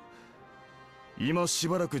が今し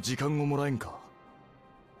ばらく時間をもらえんか。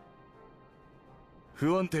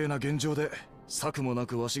不安定な現状で策もな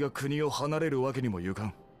くわしが国を離れるわけにもいか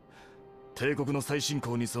ん。帝国の再侵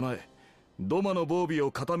攻に備え、ドマの防備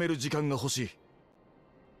を固める時間が欲しい。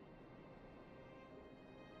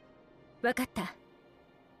分かった。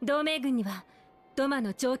同盟軍にはドマ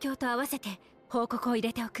の状況と合わせて報告を入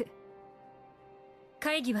れておく。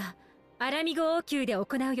会議はアラミゴ王宮で行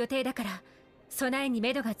う予定だから、備えに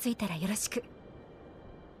目処がついたらよろしく。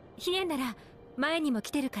ヒエンなら前にも来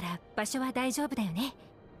てるから場所は大丈夫だよね。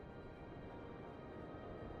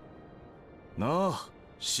なあ、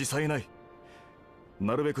司祭ない。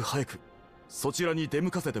なるべく早くそちらに出向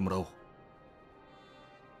かせてもらおう。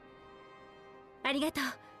ありがとう。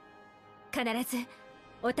必ず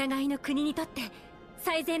お互いの国にとって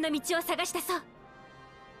最善の道を探し出そう。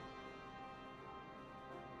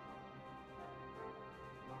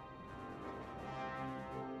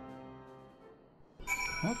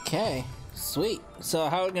Okay, sweet. So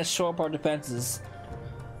how are we gonna shore up our defenses?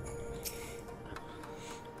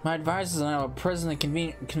 My advisors and I are presently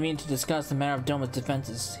convened to discuss the matter of Doma's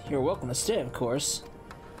defenses. You're welcome to stay, of course.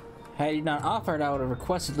 Had you not offered, I would have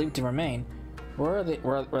requested leave to remain. Where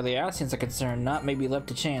the Asians are concerned, not may be left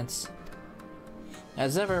to chance.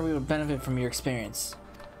 As ever, we would benefit from your experience.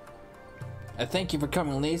 I thank you for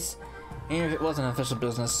coming, Lise, even if it wasn't official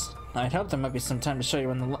business. I'd hoped there might be some time to show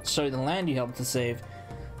you the land you helped to save,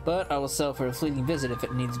 but I will settle for a fleeting visit if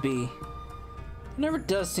it needs be. There never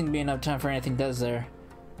does seem to be enough time for anything, does there?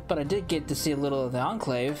 But I did get to see a little of the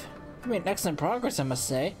Enclave. You made excellent progress, I must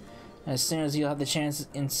say. Soon you'll have the chance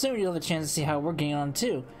to see how we're getting on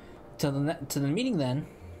too. To the meeting then.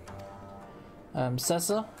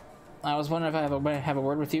 Cecil, I was wondering if I have a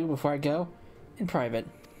word with you before I go, in private.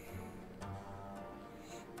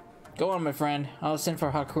 Go on, my friend. I'll send for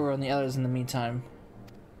Hakuro and the others in the meantime.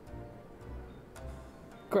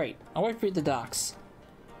 Great. I'll wait for you at the docks.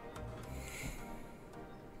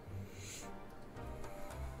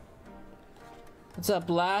 What's up,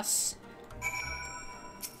 lass?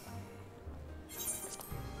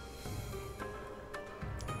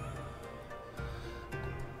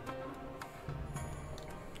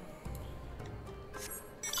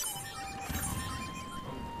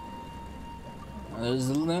 There's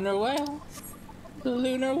the lunar whale. The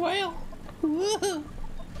lunar whale. Woohoo!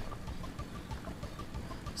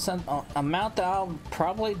 Some amount that I'll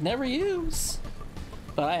probably never use,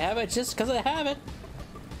 but I have it just because I have it.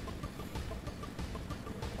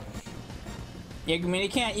 I mean,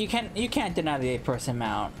 you can't deny the 8-person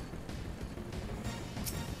mount.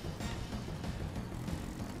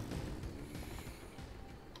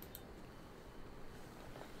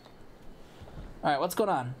 All right, what's going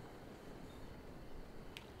on?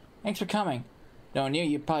 Thanks for coming. Knowing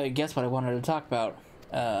you probably guessed what I wanted to talk about.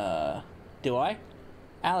 Do I?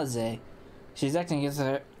 Alize. She's acting as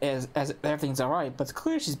everything's alright, but it's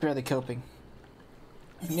clear she's barely coping.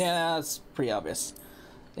 Yeah, that's pretty obvious.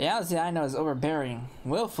 The Alize I know is overbearing,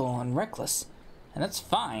 willful, and reckless. And that's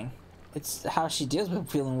fine. It's how she deals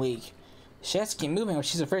with feeling weak. She has to keep moving or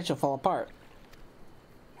she's afraid she'll fall apart.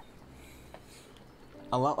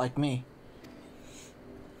 A lot like me.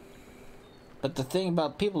 But the thing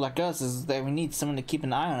about people like us is that we need someone to keep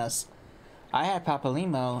an eye on us. I had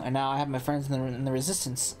Papalimo, and now I have my friends in the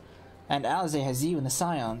Resistance. And Alize has you and the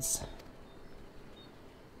Scions.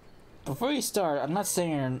 Before you start, I'm not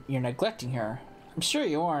saying you're neglecting her. I'm sure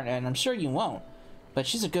you aren't, and I'm sure you won't. But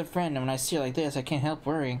she's a good friend, and when I see her like this, I can't help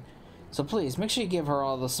worrying. So please, make sure you give her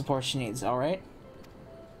all the support she needs, alright?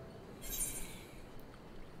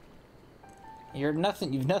 You've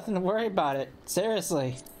nothing to worry about it.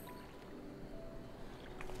 Seriously.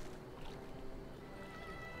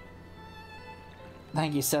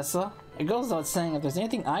 Thank you, Cecil. It goes without saying, if there's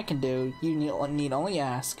anything I can do, you need only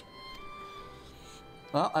ask.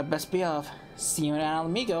 Well, I best be off. See you in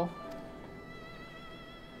Alamigo.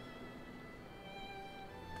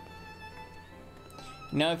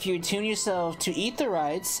 You know, if you attune yourself to ether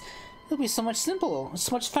rights, it'll be so much simpler,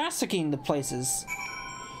 so much faster getting to places.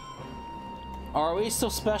 Are we so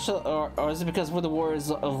special, or is it because we're the warriors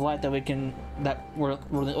of light that we're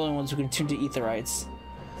the only ones who can tune to Aetherites?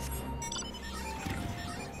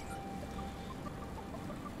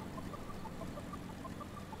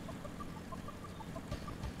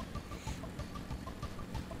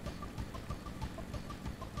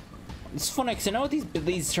 It's funny because I know what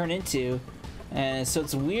these turn into, and so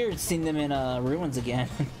it's weird seeing them in ruins again.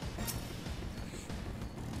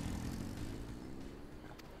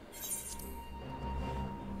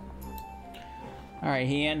 Alright,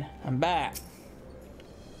 Ian, I'm back.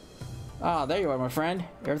 Ah, there you are, my friend.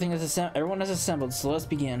 Everyone has assembled, so let's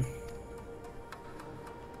begin.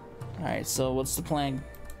 Alright, so what's the plan?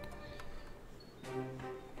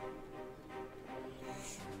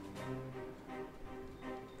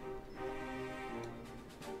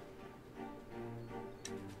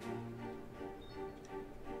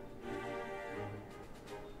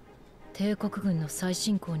帝国軍の再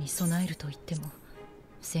進攻に備えると言っても、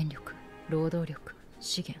戦力、労働力、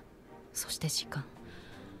資源、そして時間、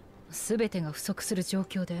すべてが不足する状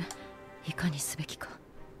況でいかにすべきか。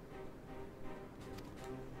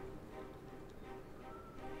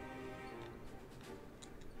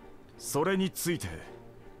それについて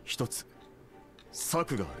一つ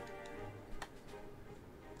策がある。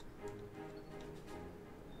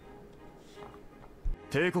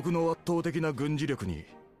帝国の圧倒的な軍事力に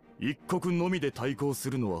一国のみで対抗す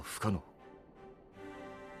るのは不可能。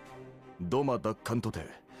ドマ奪還とて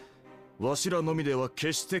わしらのみでは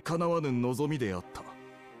決してかなわぬ望みであった。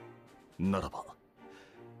ならば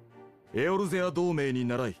エオルゼア同盟に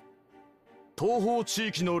倣い東方地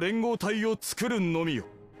域の連合体を作るのみよ。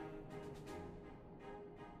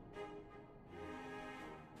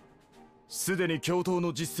すでに共闘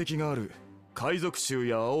の実績がある海賊衆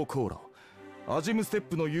や青コーラ、アジムステッ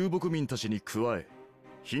プの遊牧民たちに加え、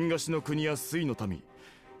東の国や水の民、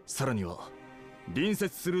さらには隣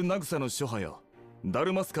接するナグサの諸派やダ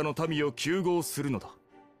ルマスカの民を糾合するのだ。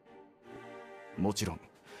もちろん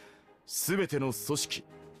全ての組織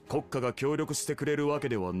国家が協力してくれるわけ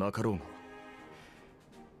ではなかろうが、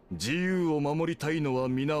自由を守りたいのは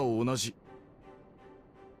皆同じ。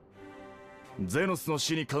ゼノスの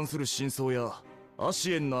死に関する真相やア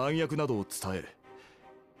シエンの暗躍などを伝え、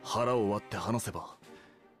腹を割って話せば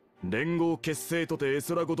連合結成とて絵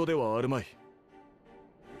空事ではあるまい。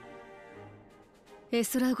絵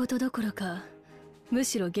空事どころか、む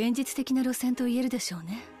しろ現実的な路線と言えるでしょう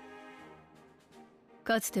ね。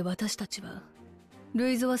かつて私たちはル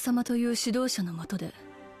イゾワ様という指導者のもとで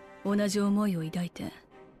同じ思いを抱いて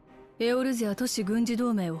エオルゼア都市軍事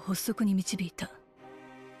同盟を発足に導いた。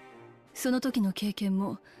その時の経験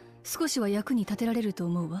も少しは役に立てられると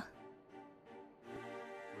思うわ。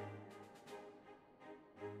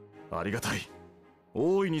ありがたい。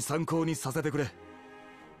大いに参考にさせてくれ。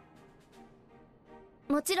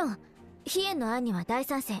もちろんヒエンの案には大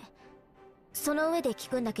賛成。その上で聞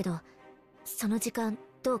くんだけど、その時間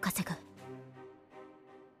どう稼ぐ？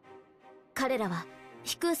彼らは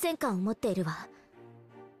飛空戦艦を持っているわ。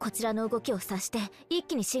こちらの動きを察して一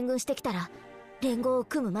気に進軍してきたら、連合を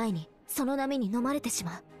組む前にその波に飲まれてし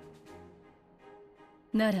ま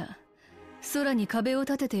う。なら空に壁を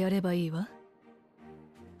立ててやればいいわ。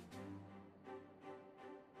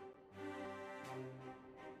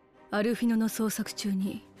アルフィノの捜索中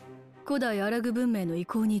に古代アラグ文明の遺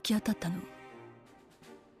構に行き当たったの。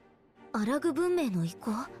アラグ文明の遺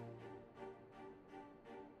構？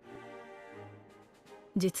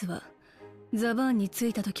実はザバーンに着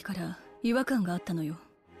いた時から違和感があったのよ。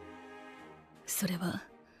それは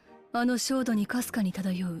あの焦土にかすかに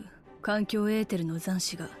漂う環境エーテルの残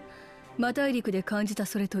滓が魔大陸で感じた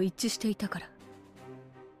それと一致していたから。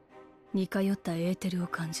似通ったエーテルを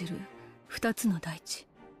感じる二つの大地。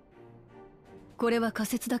これは仮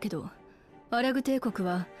説だけど、アラグ帝国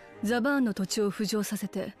はザバーンの土地を浮上させ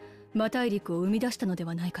て魔大陸を生み出したので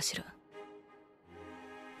はないかしら。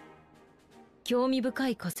興味深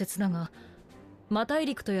い仮説だが、魔大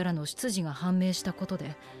陸とやらの出自が判明したこと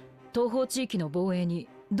で東方地域の防衛に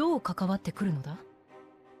どう関わってくるのだ？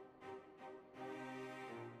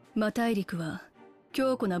魔大陸は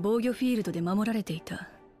強固な防御フィールドで守られていた。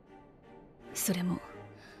それも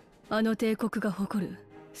あの帝国が誇る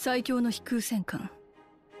最強の飛空戦艦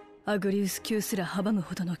アグリウス級すら阻む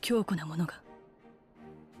ほどの強固なものが。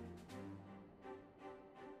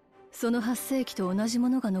その8世紀と同じも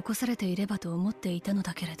のが残されていればと思っていたの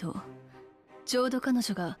だけれど、ちょうど彼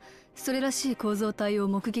女がそれらしい構造体を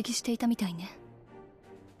目撃していたみたいね。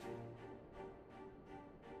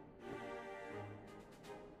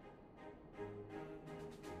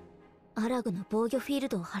アラグの防御フィール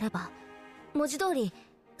ドを張れば、文字通り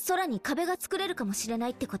空に壁が作れるかもしれな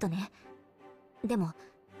いってことね。でも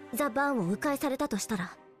ザ・バーンを迂回されたとした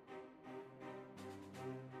ら。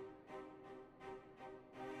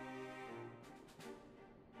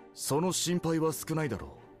その心配は少ないだろ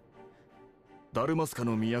う。ダルマスカ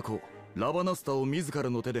の都ラバナスタを自ら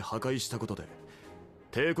の手で破壊したことで、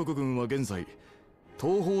帝国軍は現在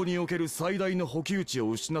東方における最大の補給地を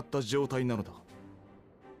失った状態なのだ。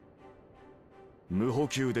無補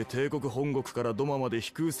給で帝国本国からドマまで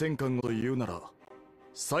飛空戦艦をというなら、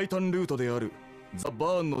最短ルートであるザ・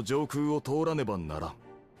バーンの上空を通らねばなら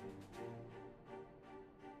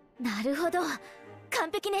ん。なるほど、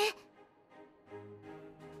完璧ね。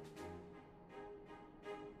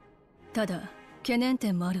ただ懸念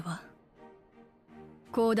点もあるわ。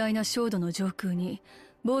広大な焦土の上空に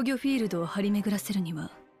防御フィールドを張り巡らせるに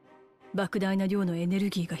は莫大な量のエネル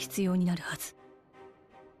ギーが必要になるはず。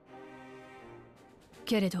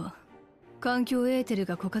けれど環境エーテル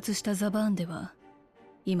が枯渇したザバーンでは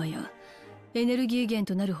今やエネルギー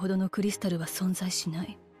源となるほどのクリスタルは存在しな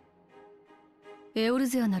い。エオル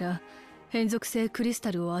ゼアなら変属性クリス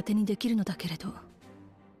タルを当てにできるのだけれど、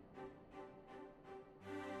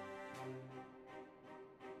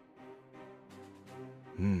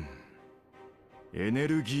エネ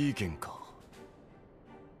ルギー源か。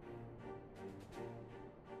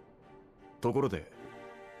ところで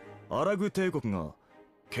アラグ帝国が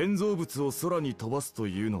建造物を空に飛ばすと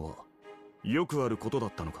いうのはよくあることだ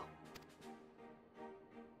ったのか。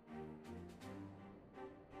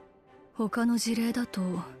他の事例だと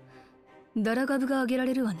ダラガブが挙げら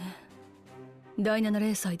れるわね。第7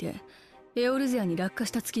零祭でエオルゼアに落下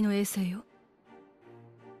した月の衛星よ。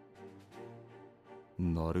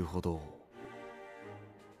なるほど。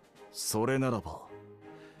それならば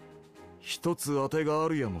一つ当てがあ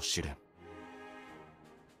るやもしれん。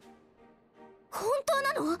本当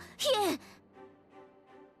なの？ヒエ。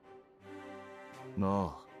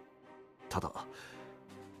なあ、ただ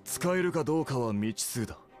使えるかどうかは未知数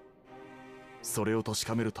だ。それを確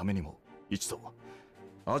かめるためにも一度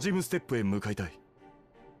アジムステップへ向かいたい。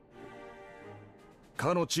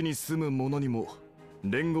かの地に住む者にも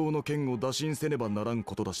連合の剣を打診せねばならん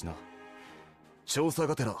ことだしな。調査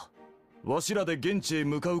がてらわしらで現地へ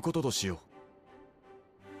向かうこととしよう。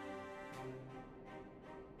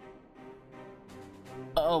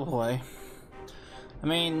Oh boy. I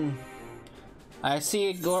mean, I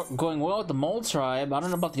see it going well with the Mole tribe. I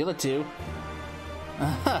don't know about the other two.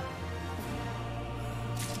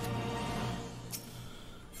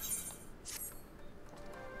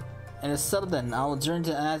 And it's settled then. I will adjourn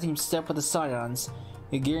to an team step with the Scions.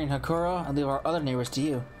 Yagiri and Hakura, and leave our other neighbors to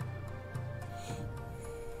you.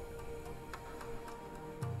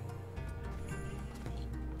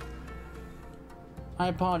 My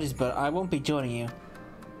apologies, but I won't be joining you.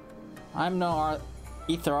 I'm no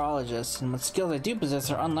etherologist, and what skills I do possess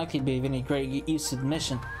are unlikely to be of any great use to the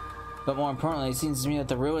mission. But more importantly, it seems to me that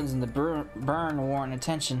the ruins and the burn warrant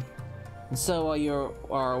attention. And so, while you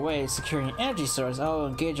are away securing an energy source, I will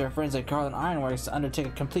engage our friends at Garland Ironworks to undertake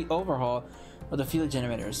a complete overhaul of the fuel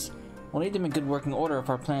generators. We'll need them in good working order if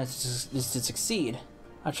our plan is to succeed.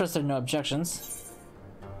 I trust there are no objections.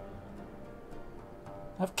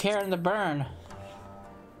 Have care in the burn.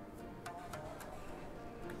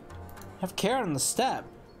 Have care on the step.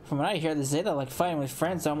 From what I hear, the Zeta like fighting with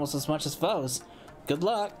friends almost as much as foes. Good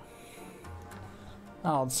luck.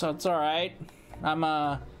 Oh, so it's alright. I'm,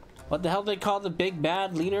 what the hell do they call the big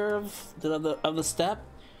bad leader of the step?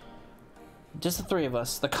 Just the three of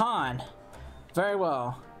us. The Khan. Very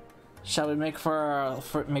well. Shall we make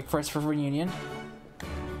first for reunion?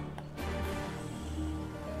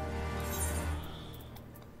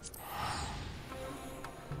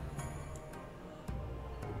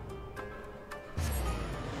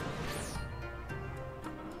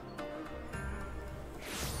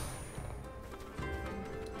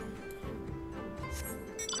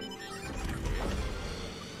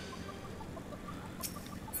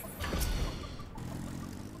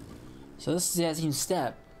 So this is the Azim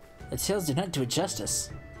step. The tales do not do it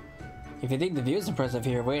justice. If you think the view is impressive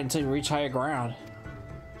here, wait until you reach higher ground.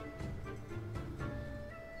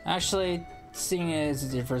 Actually, seeing as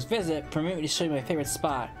it's your first visit, permit me to show you my favorite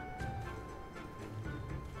spot.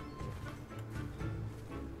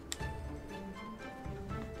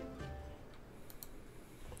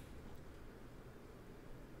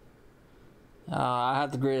 I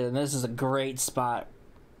have to agree that this is a great spot.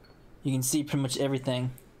 You can see pretty much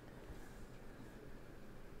everything.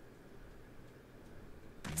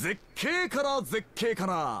 絶景から絶景か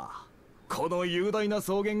な。この雄大な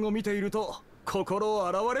草原を見ていると心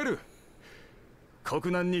洗われる。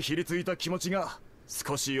国難にひりついた気持ちが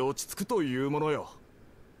少し落ち着くというものよ。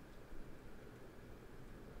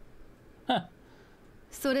Huh.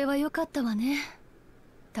 それは良かったわね。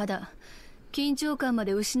ただ緊張感ま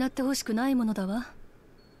で失ってほしくないものだわ。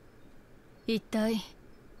一体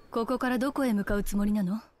ここからどこへ向かうつもりな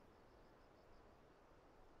の？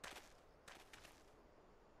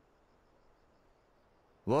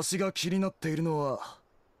わしが気になっているのは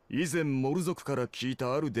以前モル族から聞い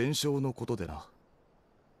たある伝承のことでな。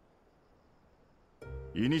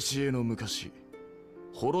古の昔、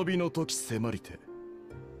滅びの時迫りて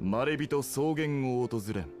まれびと草原を訪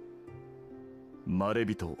れん。まれ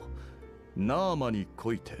びとナーマに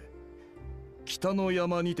こいて北の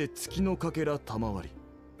山にて月のかけら賜り、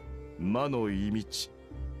魔の忌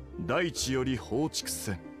道大地より放逐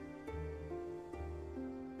せん。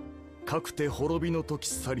かくて滅びの時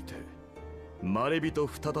去りてまれびと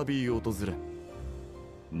再び訪れん。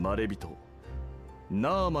まれびと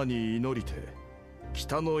ナーマに祈りて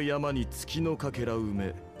北の山に月のかけら埋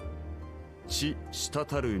め、地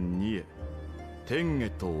滴るにへ天へ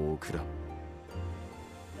と送らん。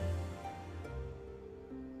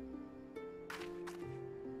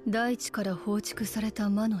大地から放逐された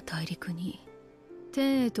魔の大陸に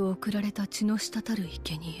天へと送られた血の滴る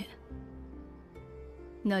生贄。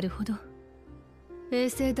なるほど、衛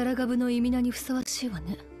星ダラガブの意味名にふさわしいわ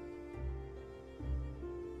ね。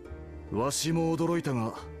わしも驚いた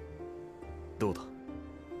がどうだ？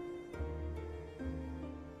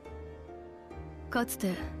かつ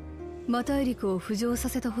て魔大陸を浮上さ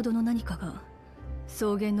せたほどの何かが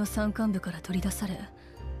草原の山間部から取り出され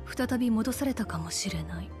再び戻されたかもしれ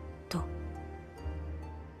ないと。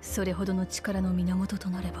それほどの力の源と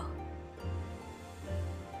なれば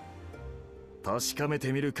確かめ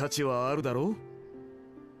てみる価値はあるだろう。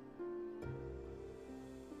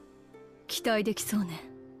期待できそう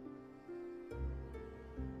ね。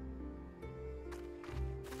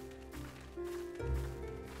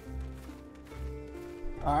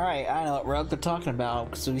Alright, I know what rogue they're talking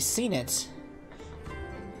about because we've seen it.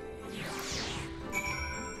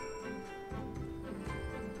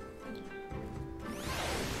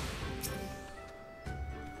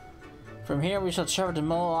 From here we shall travel to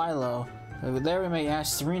Molo Ilo. There we may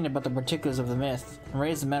ask Serena about the particulars of the myth, and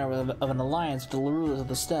raise the matter of an alliance with the rulers of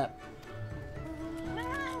the steppe.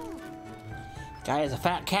 Guy has a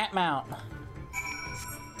fat cat mount.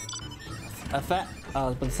 I was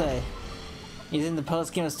about to say. He's in the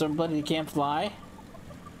post-game of Stormblood and he can't fly?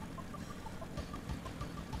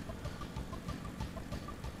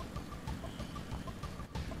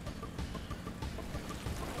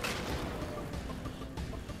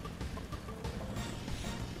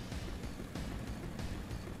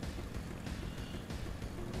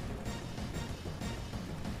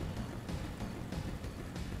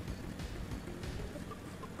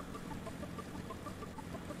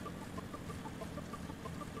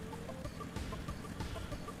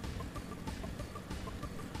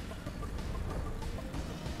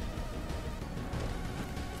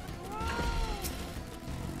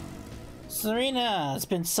 Serena, it's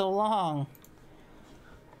been so long.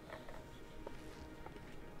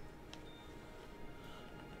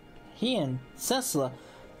 He and Cecila,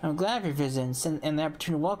 I'm glad you're visiting and the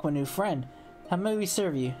opportunity to welcome a new friend. How may we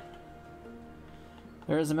serve you?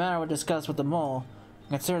 There is a matter we discussed with the mole. It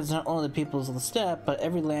concerns not only the peoples of the steppe, but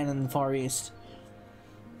every land in the Far East.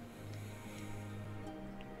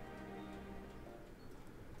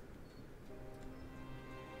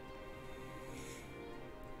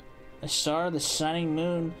 A star of the shining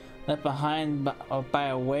moon left behind by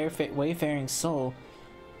a wayfaring soul.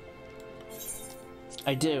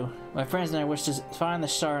 I do. My friends and I wish to find the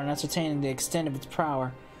star and ascertain the extent of its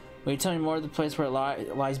power. Will you tell me more of the place where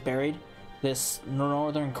it lies buried? This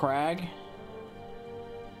northern crag?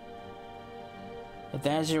 If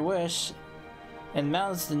that is your wish. In the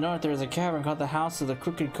mountains to the north there is a cavern called the House of the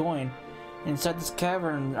Crooked Coin. Inside this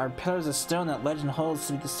cavern are pillars of stone that legend holds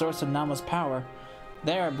to be the source of Nama's power.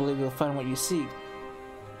 There, I believe you'll find what you seek.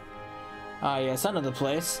 Ah, yes, I know the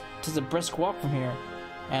place. 'Tis a brisk walk from here.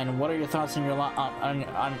 And what are your thoughts on your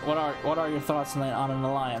what are your thoughts on an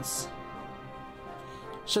alliance?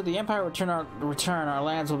 Should the Empire return, our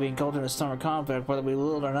lands will be engulfed in a storm of conflict, whether we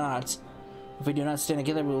will or not. If we do not stand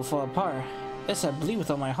together, we will fall apart. This I believe with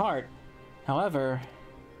all my heart. However,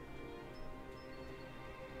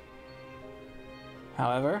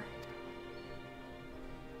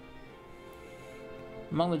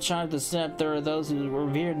 among the tribes of the steppe, there are those who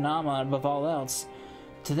revere Nama above all else.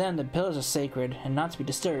 To them, the pillars are sacred and not to be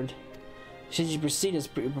disturbed. Should you proceed as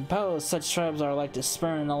proposed, such tribes are like to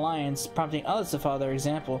spurn an alliance, prompting others to follow their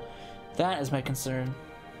example. That is my concern.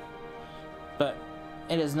 But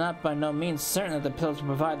it is not by no means certain that the pillars will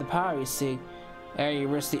provide the power we seek. Ere you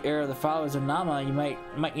risk the error of the followers of Nama,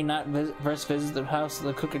 might you not first visit the house of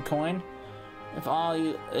the crooked coin? If all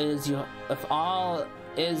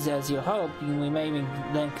is as you hope, we may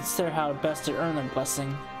then consider how best to earn their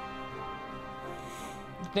blessing.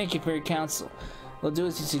 Thank you for your counsel. We'll do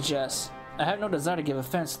as you suggest. I have no desire to give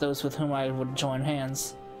offense to those with whom I would join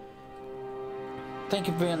hands. Thank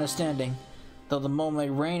you for your understanding. Though the mole may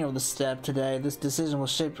reign over the steppe today, this decision will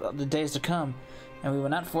shape the days to come, and we will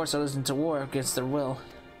not force others into war against their will.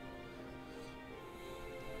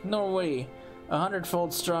 Nor we.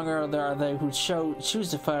 100-fold stronger are they who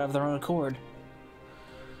choose to fight of their own accord.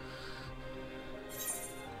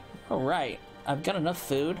 Alright, I've got enough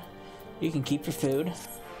food. You can keep your food.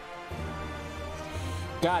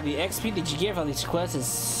 God, the XP that you give on these quests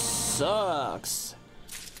sucks.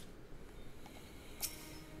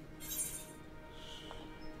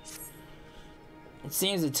 It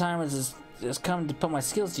seems the time has come to put my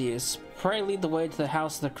skills to use. Pray lead the way to the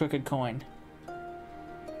house of the crooked coin.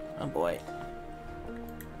 Oh boy.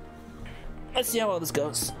 Let's see how well this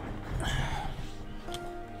goes.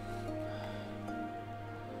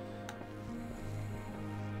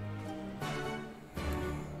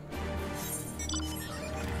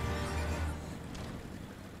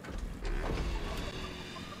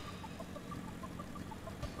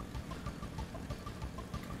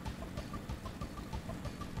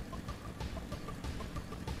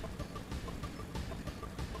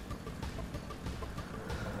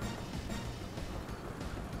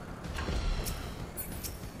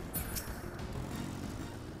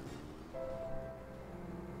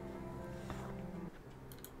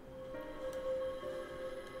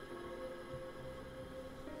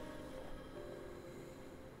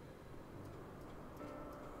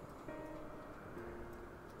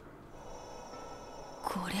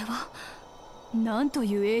これはなんと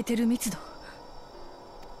いうエーテル密度。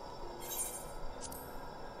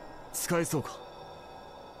使えそうか。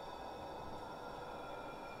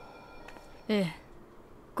ええ、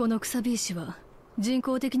このXIV石は人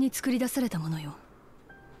工的に作り出されたものよ。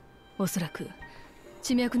おそらく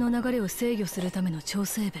地脈の流れを制御するための調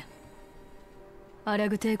整弁。アラ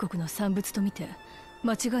グ帝国の産物と見て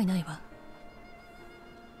間違いないわ。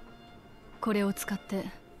これを使って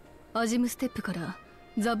アジムステップから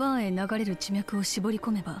ザバーンへ流れる地脈を絞り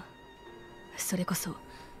込めば、それこそ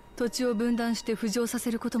土地を分断して浮上さ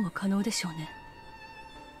せることも可能でしょうね。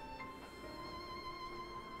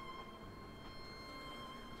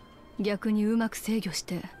逆にうまく制御し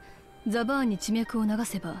てザバーンに地脈を流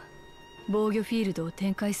せば、防御フィールドを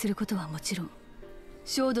展開することはもちろん、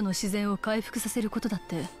焦土の自然を回復させることだっ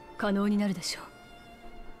て可能になるでしょ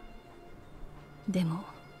う。でも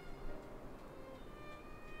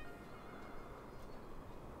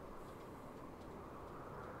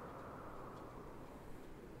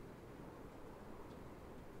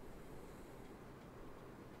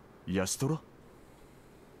ヤシトラ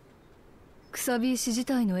？XIV石自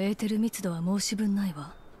体のエーテル密度は申し分ない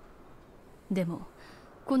わ。でも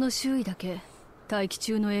この周囲だけ大気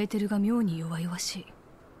中のエーテルが妙に弱々しい。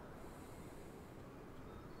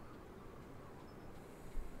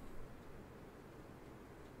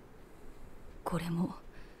これも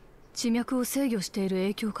地脈を制御している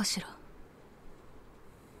影響かしら。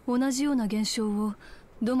同じような現象を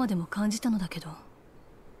ドマでも感じたのだけど。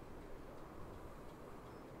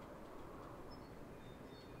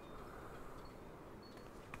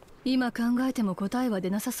今考えても答えは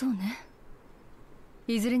出なさそうね。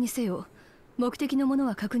いずれにせよ目的のもの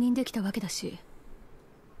は確認できたわけだし、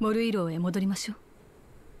モルイローへ戻りましょう。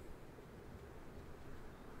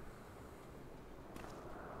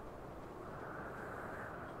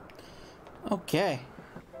Okay.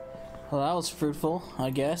 Well, that was fruitful,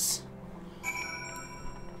 I guess.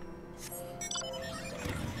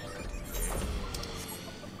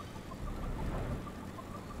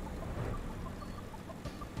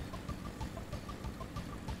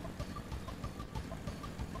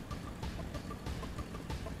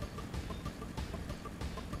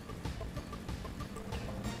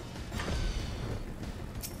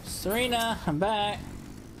 Serena, I'm back.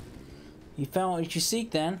 You found what you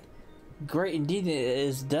seek, then? Great indeed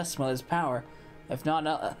is Desmond's power. If not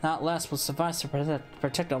less will suffice to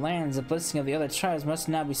protect the lands. The blessing of the other tribes must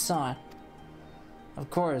now be sought.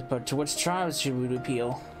 Of course, but to which tribes should we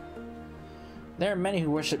appeal? There are many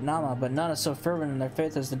who worship Nama, but none are so fervent in their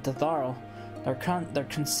faith as the Detharo. Their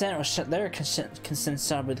consent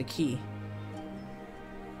shall be the key.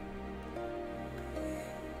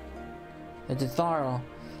 The Detharo.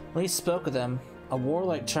 Lee spoke of them, a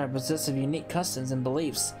warlike tribe possessed of unique customs and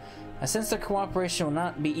beliefs. I sense their cooperation will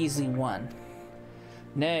not be easily won.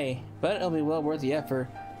 Nay, but it'll be well worth the effort.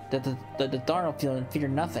 The Tharl fear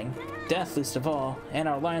nothing, death least of all, and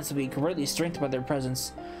our alliance will be greatly strengthened by their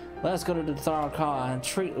presence. Let us go to the Tharl Ka and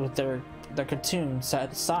treat with their Khotun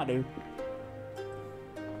Sadu.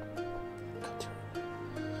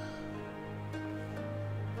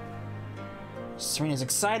 Serena's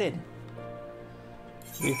excited.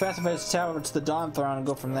 We fast by this tower to the Dawn Throne and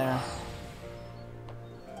go from there.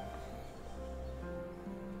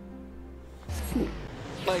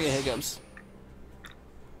 I get hiccups.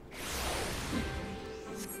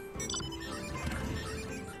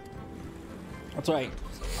 That's right.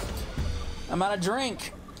 I'm out of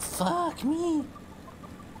drink. Fuck me.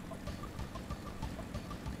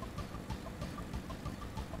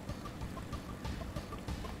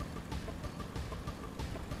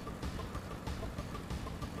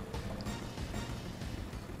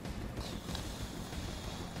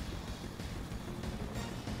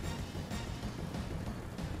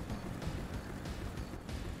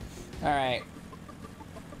 Alright.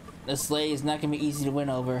 This lady is not gonna be easy to win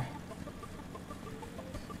over.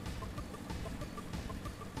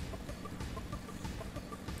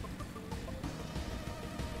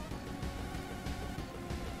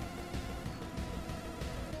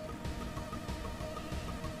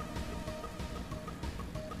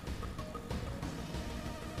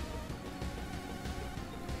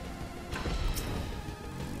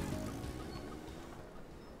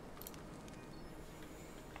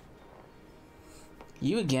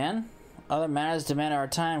 You again? Other matters demand our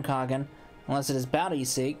time, Kogan, unless it is battle you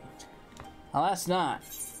seek. Alas not.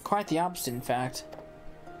 Quite the opposite, in fact.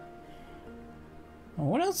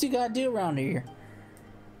 What else you gotta do around here?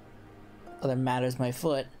 Other matters, my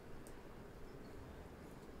foot.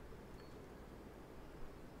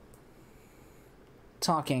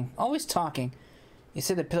 Talking. Always talking. You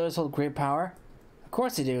say the pillars hold great power? Of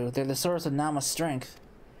course they do. They're the source of Nama's strength.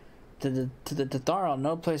 To the Tharl,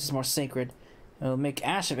 no place is more sacred. It will make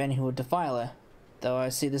ash of any who would defile it. Though I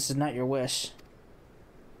see this is not your wish.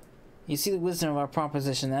 You see the wisdom of our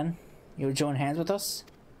proposition then? You would join hands with us?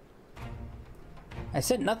 I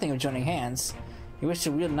said nothing of joining hands. You wish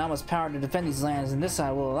to wield Nama's power to defend these lands, and this I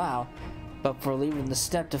will allow. But for leaving the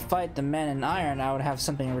step to fight the men in iron, I would have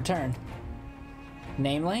something in return.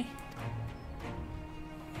 Namely?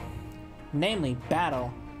 Namely,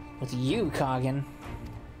 battle. With you, Kogan.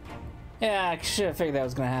 Yeah, I should have figured that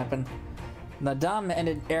was gonna happen. The Dom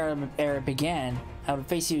ended era began. I would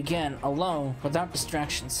face you again, alone, without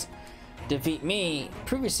distractions. Defeat me,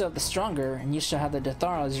 prove yourself the stronger, and you shall have the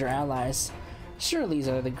Tharl as your allies. Surely these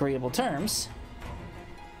are the agreeable terms.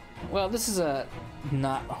 Well, this is a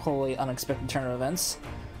not wholly unexpected turn of events,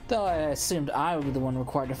 though I assumed I would be the one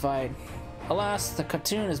required to fight. Alas, the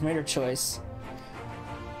Khotun has made her choice.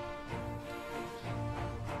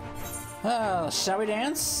 Well, shall we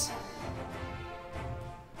dance?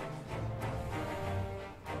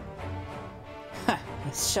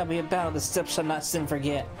 It shall be a battle the steps shall not soon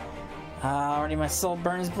forget. Already my soul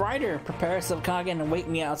burns brighter. Prepare yourself, Kogan, and wait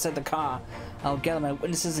me outside the Ka. I'll gather my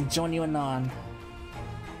witnesses and join you anon.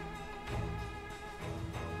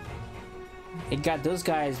 It got those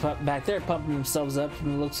guys back there pumping themselves up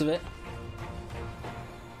from the looks of it.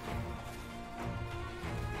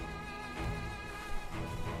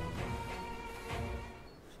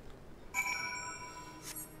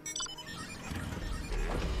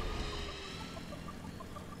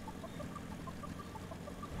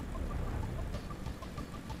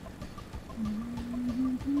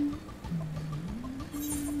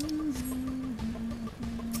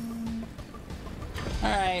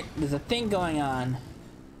 Alright, there's a thing going on.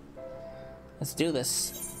 Let's do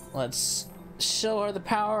this. Let's show her the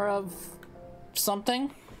power of something.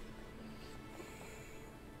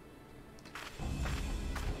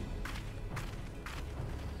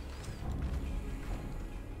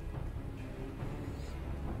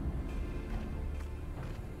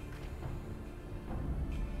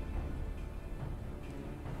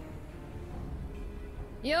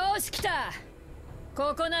よーし来た。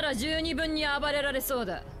ここなら十二分に暴れられそう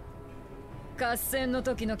だ。合戦の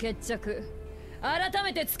時の決着、改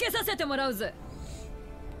めてつけさせてもらうぜ。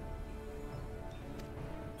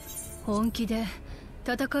本気で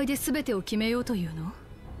戦いで全てを決めようというの？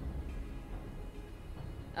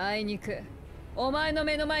あいにくお前の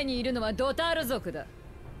目の前にいるのはドタール族だ。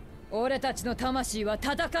俺たちの魂は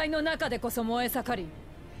戦いの中でこそ燃え盛り、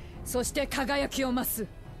そして輝きを増す。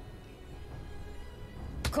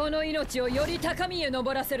この命をより高みへ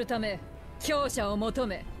登らせるため、強者を求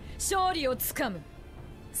め勝利をつかむ。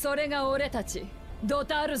それが俺たちド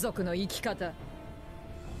タール族の生き方。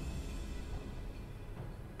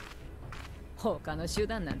他の手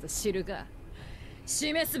段なんぞ知るが、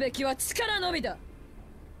示すべきは力のみだ。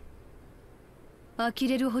呆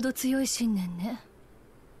れるほど強い信念ね。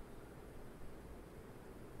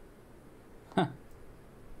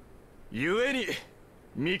故に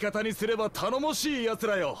味方にすれば頼もしい奴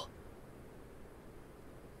らよ。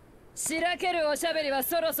しらけるおしゃべりは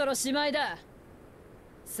そろそろしまいだ。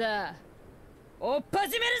さあ追っ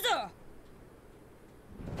始めるぞ。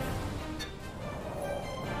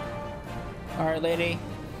 Alright, lady.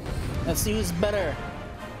 Let's see who's better.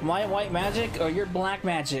 My white magic or your black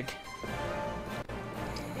magic?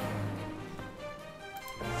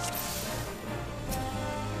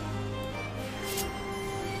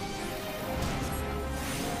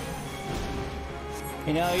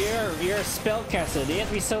 You know, you're a spellcaster. Do you have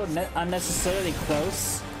to be so unnecessarily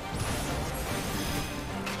close?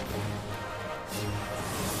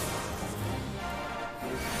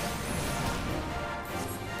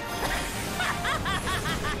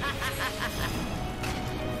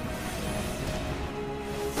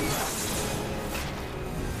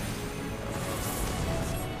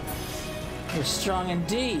 You're strong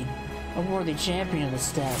indeed, a worthy champion of the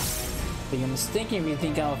staff. But you're mistaken if you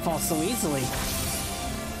think I'll fall so easily.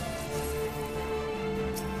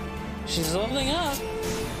 She's leveling up.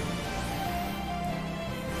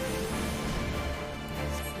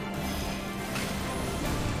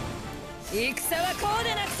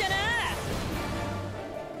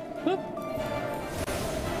 Whoop.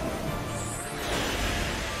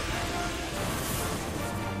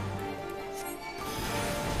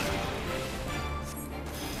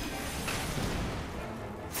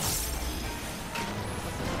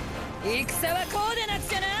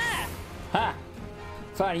 Ha!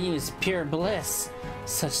 Fighting you is pure bliss.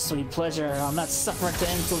 Such sweet pleasure, I'll not suffer it to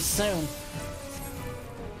end so soon.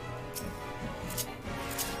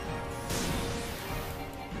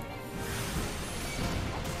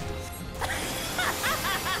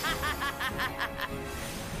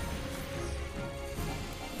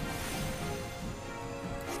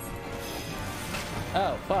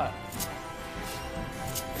 Oh, fuck.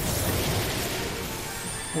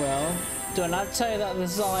 Well, do I not tell you that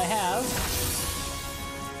this is all I have?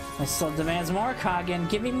 I still demands more, Kagen.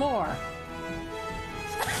 Give me more.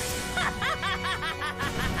 I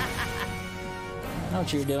know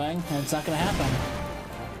what you're doing, and it's not gonna happen.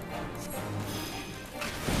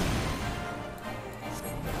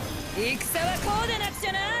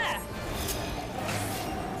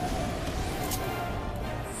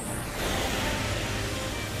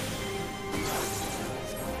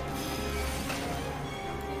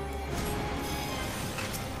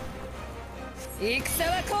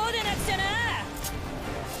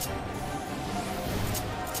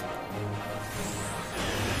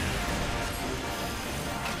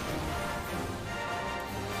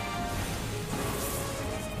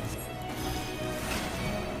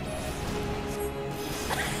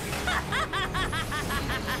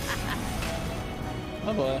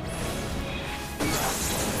 Oh boy.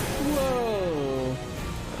 Whoa!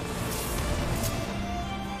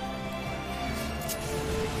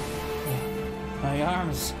 My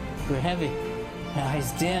arms grew heavy, my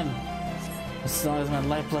eyes dim. As long as my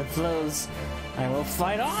lifeblood flows, I will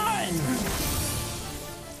fight on!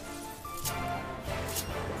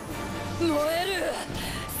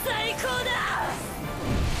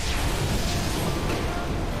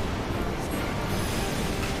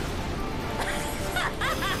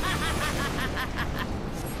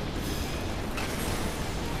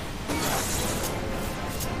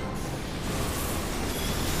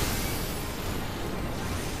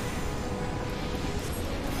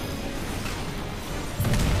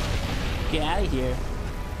 Get out of here,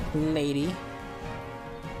 lady.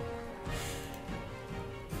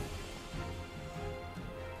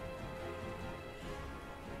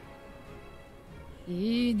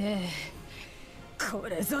いいね。こ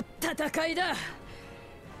れぞ戦いだ。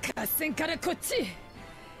合戦からこっち。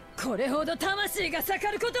これほど魂が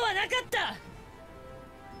盛ることはなかった。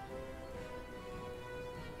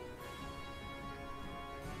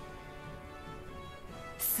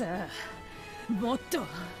さあ、もっ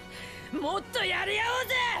とやり合おう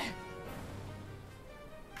ぜ。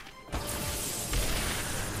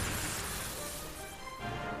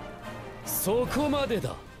そこまで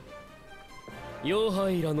だ。ヨハ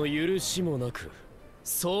イらの許しもなく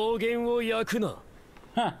草原を焼くな。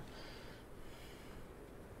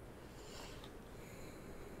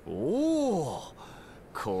おお、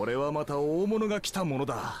これはまた大物が来たもの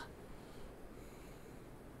だ。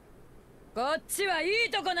こっちはいい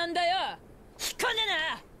とこなんだよ。引っ込ん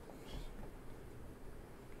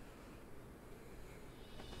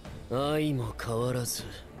でな。愛も変わらず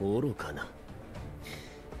愚かな。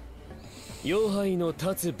ヨハイの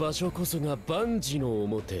立つ場所こそが万事の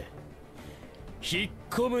表。引っ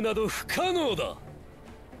込むなど不可能だ。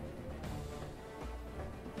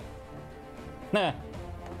Nah.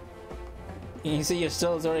 You can see your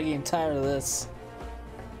soul's already getting tired of this.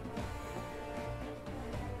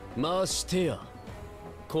 ましてや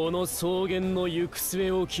この草原の行く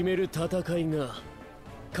末を決める戦いが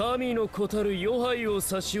神の子たる余杯を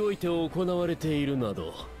差し置いて行われているな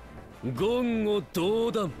ど言語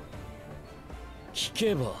道断。聞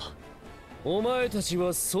けばお前たち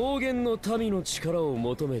は草原の民の力を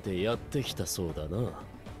求めてやってきたそうだな。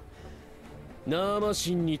ナーマ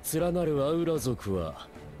神に連なるアウラ族は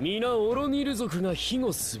皆オロニル族が庇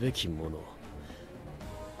護すべきもの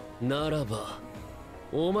ならば、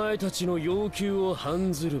お前たちの要求を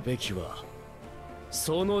反ずるべきは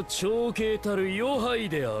その長兄たる余杯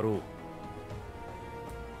であろう。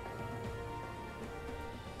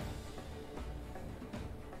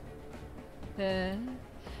へえ、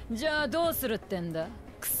じゃあどうするってんだ、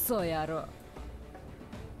クソ野郎。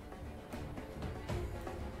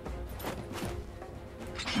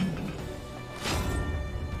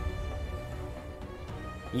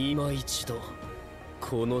今一度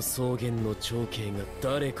この草原の長兄が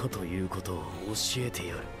誰かということを教えて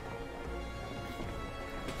やる。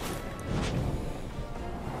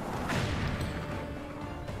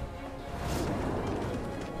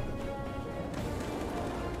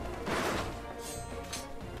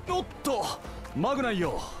おっとマグナイ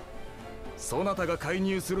よ、そなたが介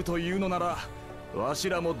入するというのならわし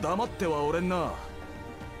らも黙ってはおれんな。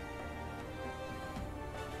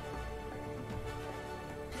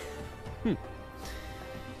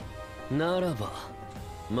ならば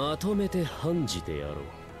まとめて判じてやろう。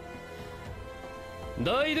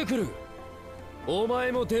ダイドクル、お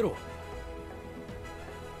前も出ろ。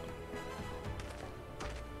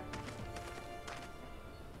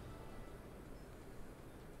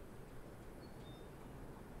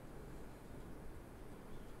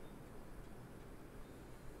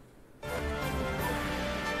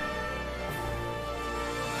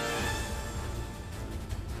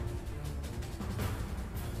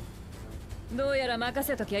どうやら任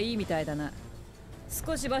せときゃいいみたいだな。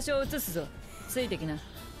少し場所を移すぞ。ついてきな。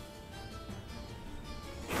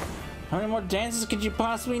How many more dances could you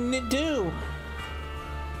possibly do?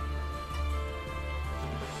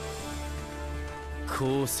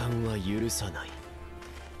 降参は許さない。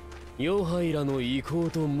ヨハイらの意向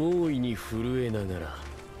と猛威に震えながら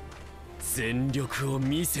全力を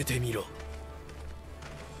見せてみろ。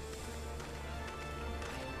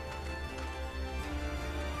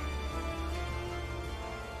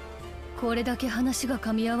これだけ話が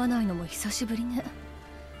噛み合わないのも久しぶりね。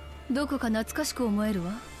どこか懐かしく思える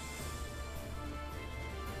わ。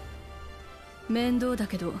面倒だ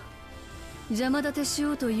けど邪魔立てし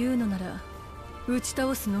ようというのなら打ち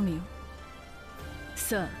倒すのみよ。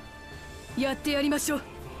さあやってやりましょう。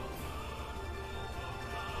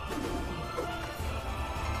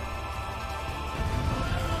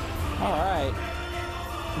Alright.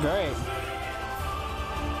 Great.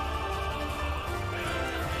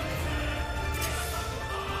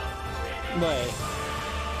 Wait.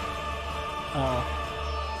 Oh.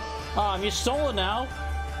 Oh, I'm your solo now?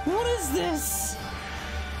 What is this?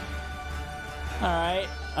 Alright,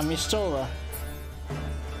 I'm your solo.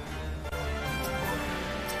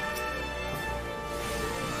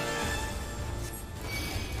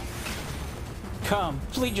 Come,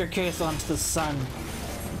 plead your case onto the sun.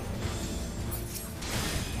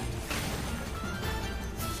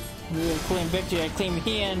 You claim victory, I claim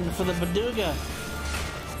Hien for the Baduga.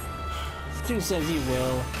 Who says you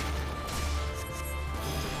will?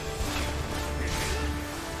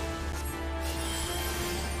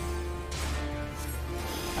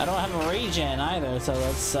 I don't have a regen either, so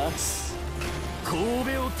that sucks. 神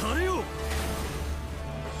戸を垂れよ。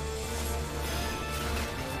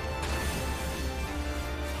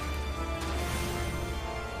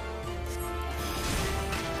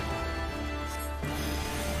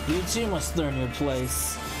You too must learn your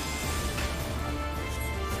place.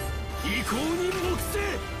 意向に黙せ。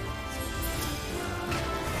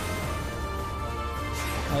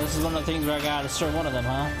Oh, this is one of the things where I gotta destroy one of them,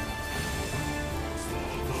 huh?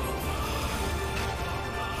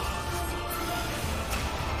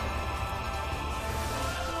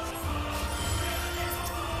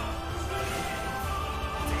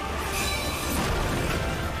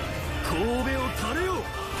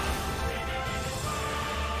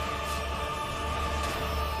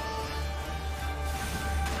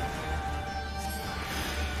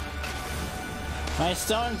 My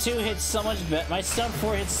stone 2 hits so much better. My stone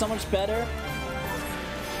 4 hits so much better.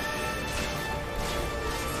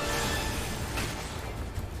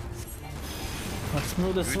 Let's Let's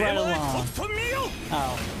move this right along.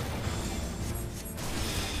 Oh.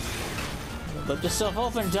 Look yourself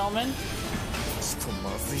open, gentlemen.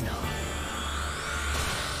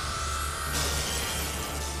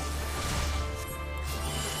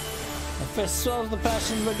 The fist swells the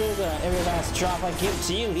passion Verduga. Every last drop I give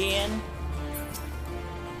to you, Ian.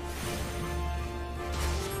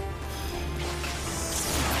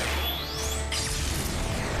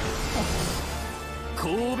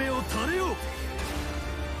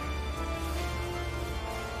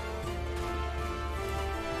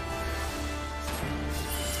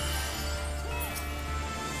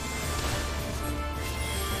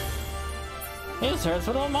 His hurts,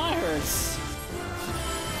 but all my hurts.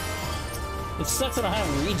 It sucks that I don't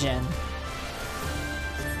have regen.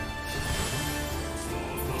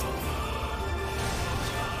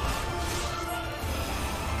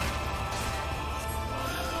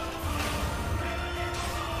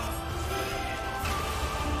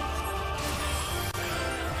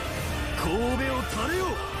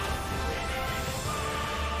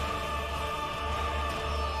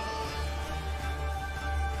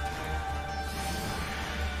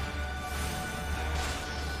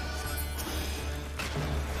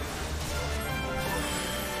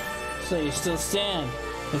 So you still stand,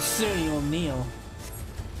 but soon you will kneel.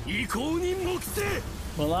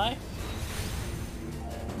 Will I?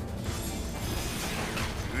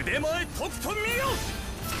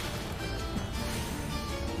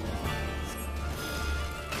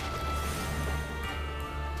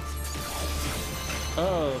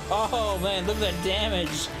 Oh man, look at that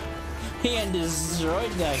damage. He had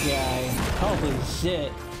destroyed that guy. Holy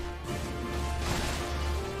shit.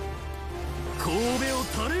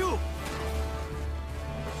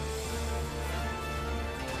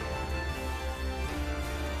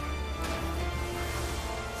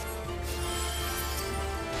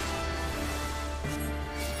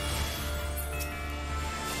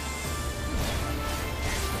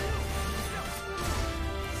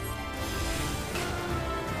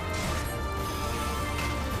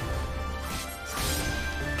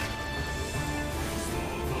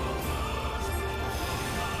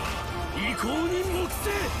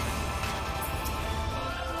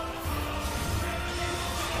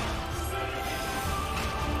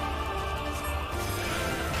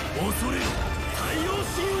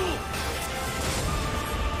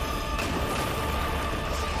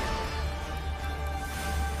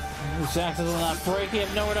 These axes will not break, you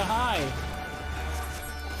have nowhere to hide.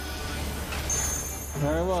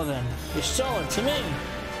 Very well then, you show it to me.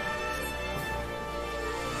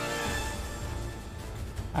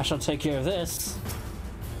 I shall take care of this.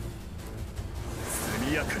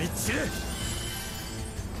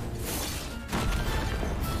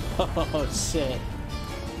 Oh shit.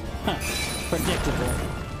 Huh. Predictable.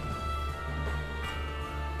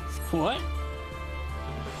 What?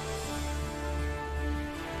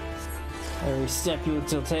 Every step you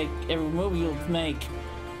will take, every move you'll make,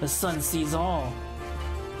 the sun sees all.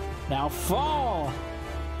 Now fall!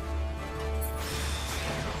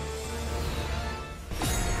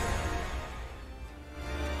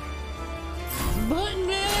 Button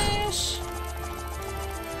mash!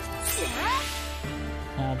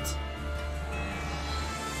 Out.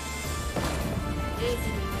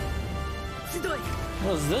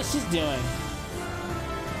 What's this she's doing?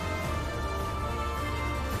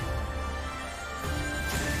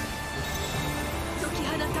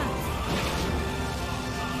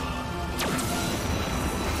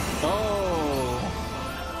 Oh!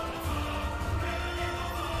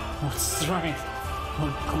 What strength?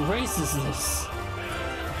 What grace is this?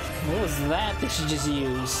 What was that she just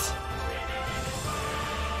used?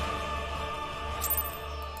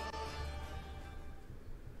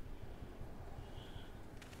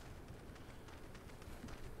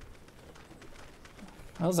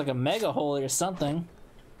 That was like a mega holy or something.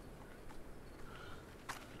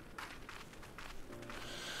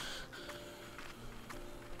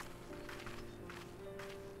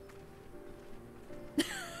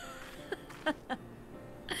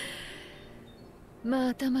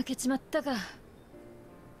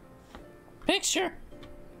 Picture.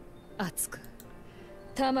 熱く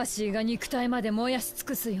魂が肉体まで燃やし尽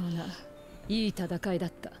くすようないい戦いだ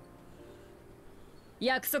った。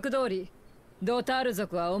約束通りドタール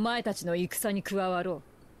族はお前たちの戦に加わろ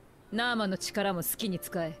う。ナーマの力も好きに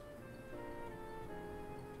使え。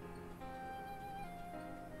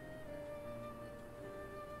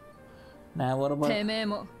てめえ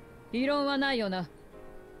も異論はないよな。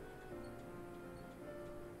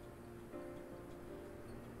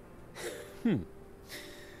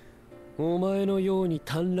お前のように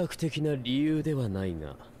短絡的な理由ではない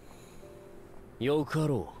が、よか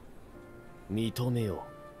ろう。認めよ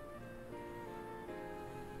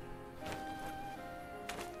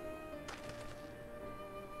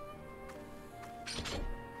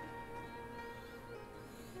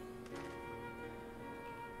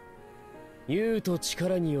う。勇と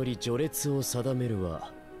力により序列を定める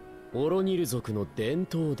はオロニル族の伝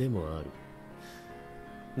統でもある。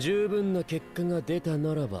十分な結果が出た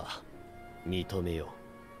ならば認めよ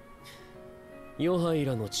う。ヨハイ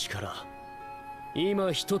らの力、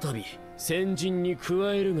今ひとたび先陣に加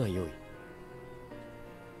えるがよい。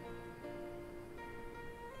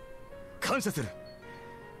感謝する。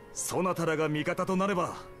そなたらが味方となれ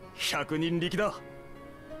ば100人力だ。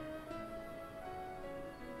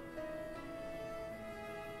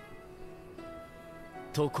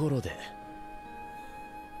ところで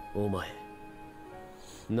お前、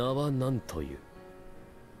名は何という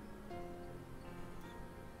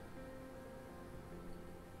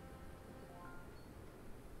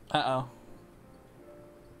？Uh-oh.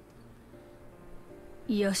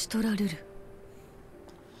 癒し取られる。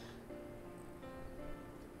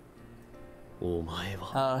お前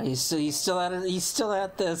は Oh, he's still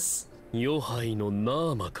at this. ヨハイのナ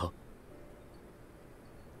ーマか？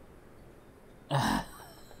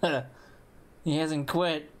 He hasn't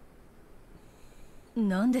quit.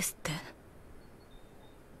 何ですって？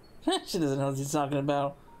 She doesn't know what he's talking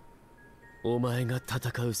about. お前が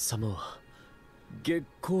戦う様は月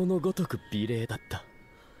光のごとく美麗だった。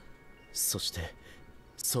そして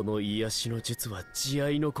その癒しの術は慈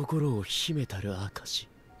愛の心を秘めたる証。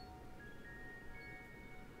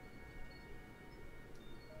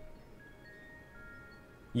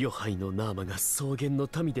ヨハイのナーマが草原の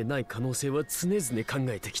民でない可能性は常々考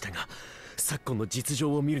えてきたが、昨今の実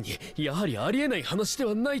情を見るにやはりありえない話で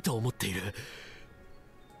はないと思っている。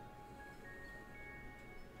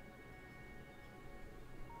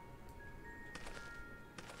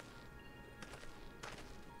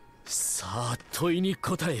さあ問いに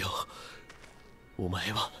答えよ。お前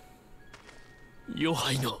はヨ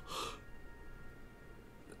ハイの。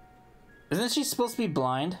 Isn't she supposed to be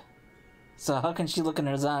blind? So how can she look in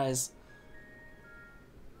his eyes?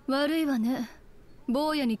 悪いわね。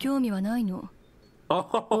坊やに興味はないの。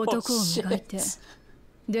 Oh, 男を磨いて shit.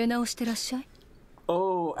 出直してらっしゃい。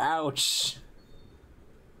 Oh, ouch.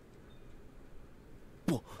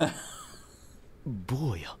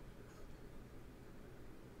 坊や。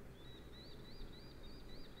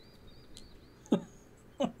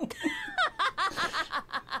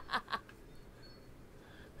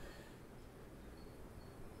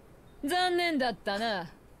残念だったな、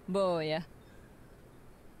坊や。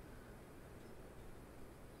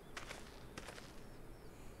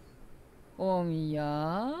おみ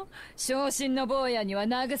や、昇進の坊やには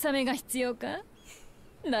慰めが必要か？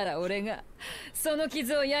なら俺がその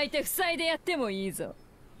傷を焼いて塞いでやってもいいぞ。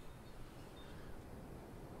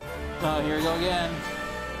 Oh, here we go again.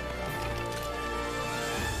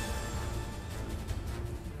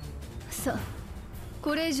 さあ、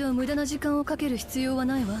これ以上無駄な時間をかける必要は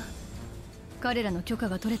ないわ。彼らの許可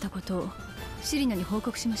が取れたことをシリナに報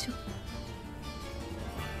告しましょう。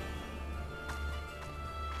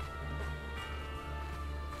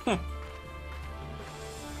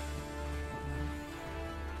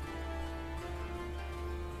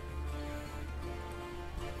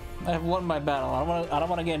I've won my battle. I don't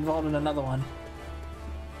want to get involved in another one.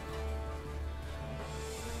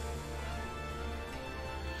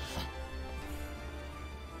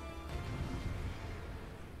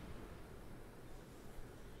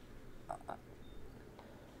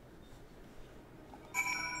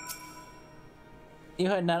 You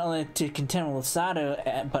had not only to contend with Sato,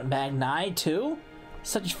 but Magnai too?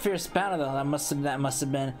 Such a fierce battle though, that must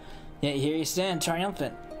have been. Yet here you stand,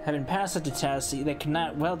 triumphant. Having passed such a test, they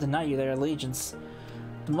cannot well deny you their allegiance.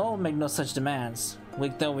 The mole will make no such demands.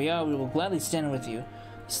 Weak though we are, we will gladly stand with you.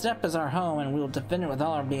 The steppe is our home, and we will defend it with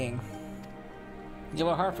all our being. You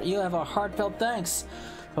have a heartfelt thanks.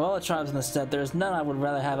 Of all the tribes in the steppe, there is none I would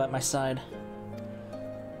rather have at my side.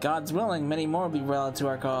 God's willing, many more will be rallied to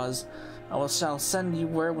our cause. Shall send you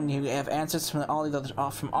word when you have answers from all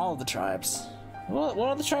of the tribes. What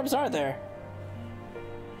other tribes are there?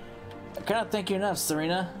 I cannot thank you enough,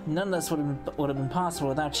 Serena. None of this would have been possible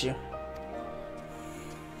without you.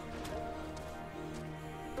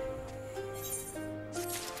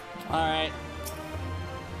 Alright.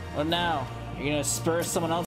 What now? You're gonna spur someone else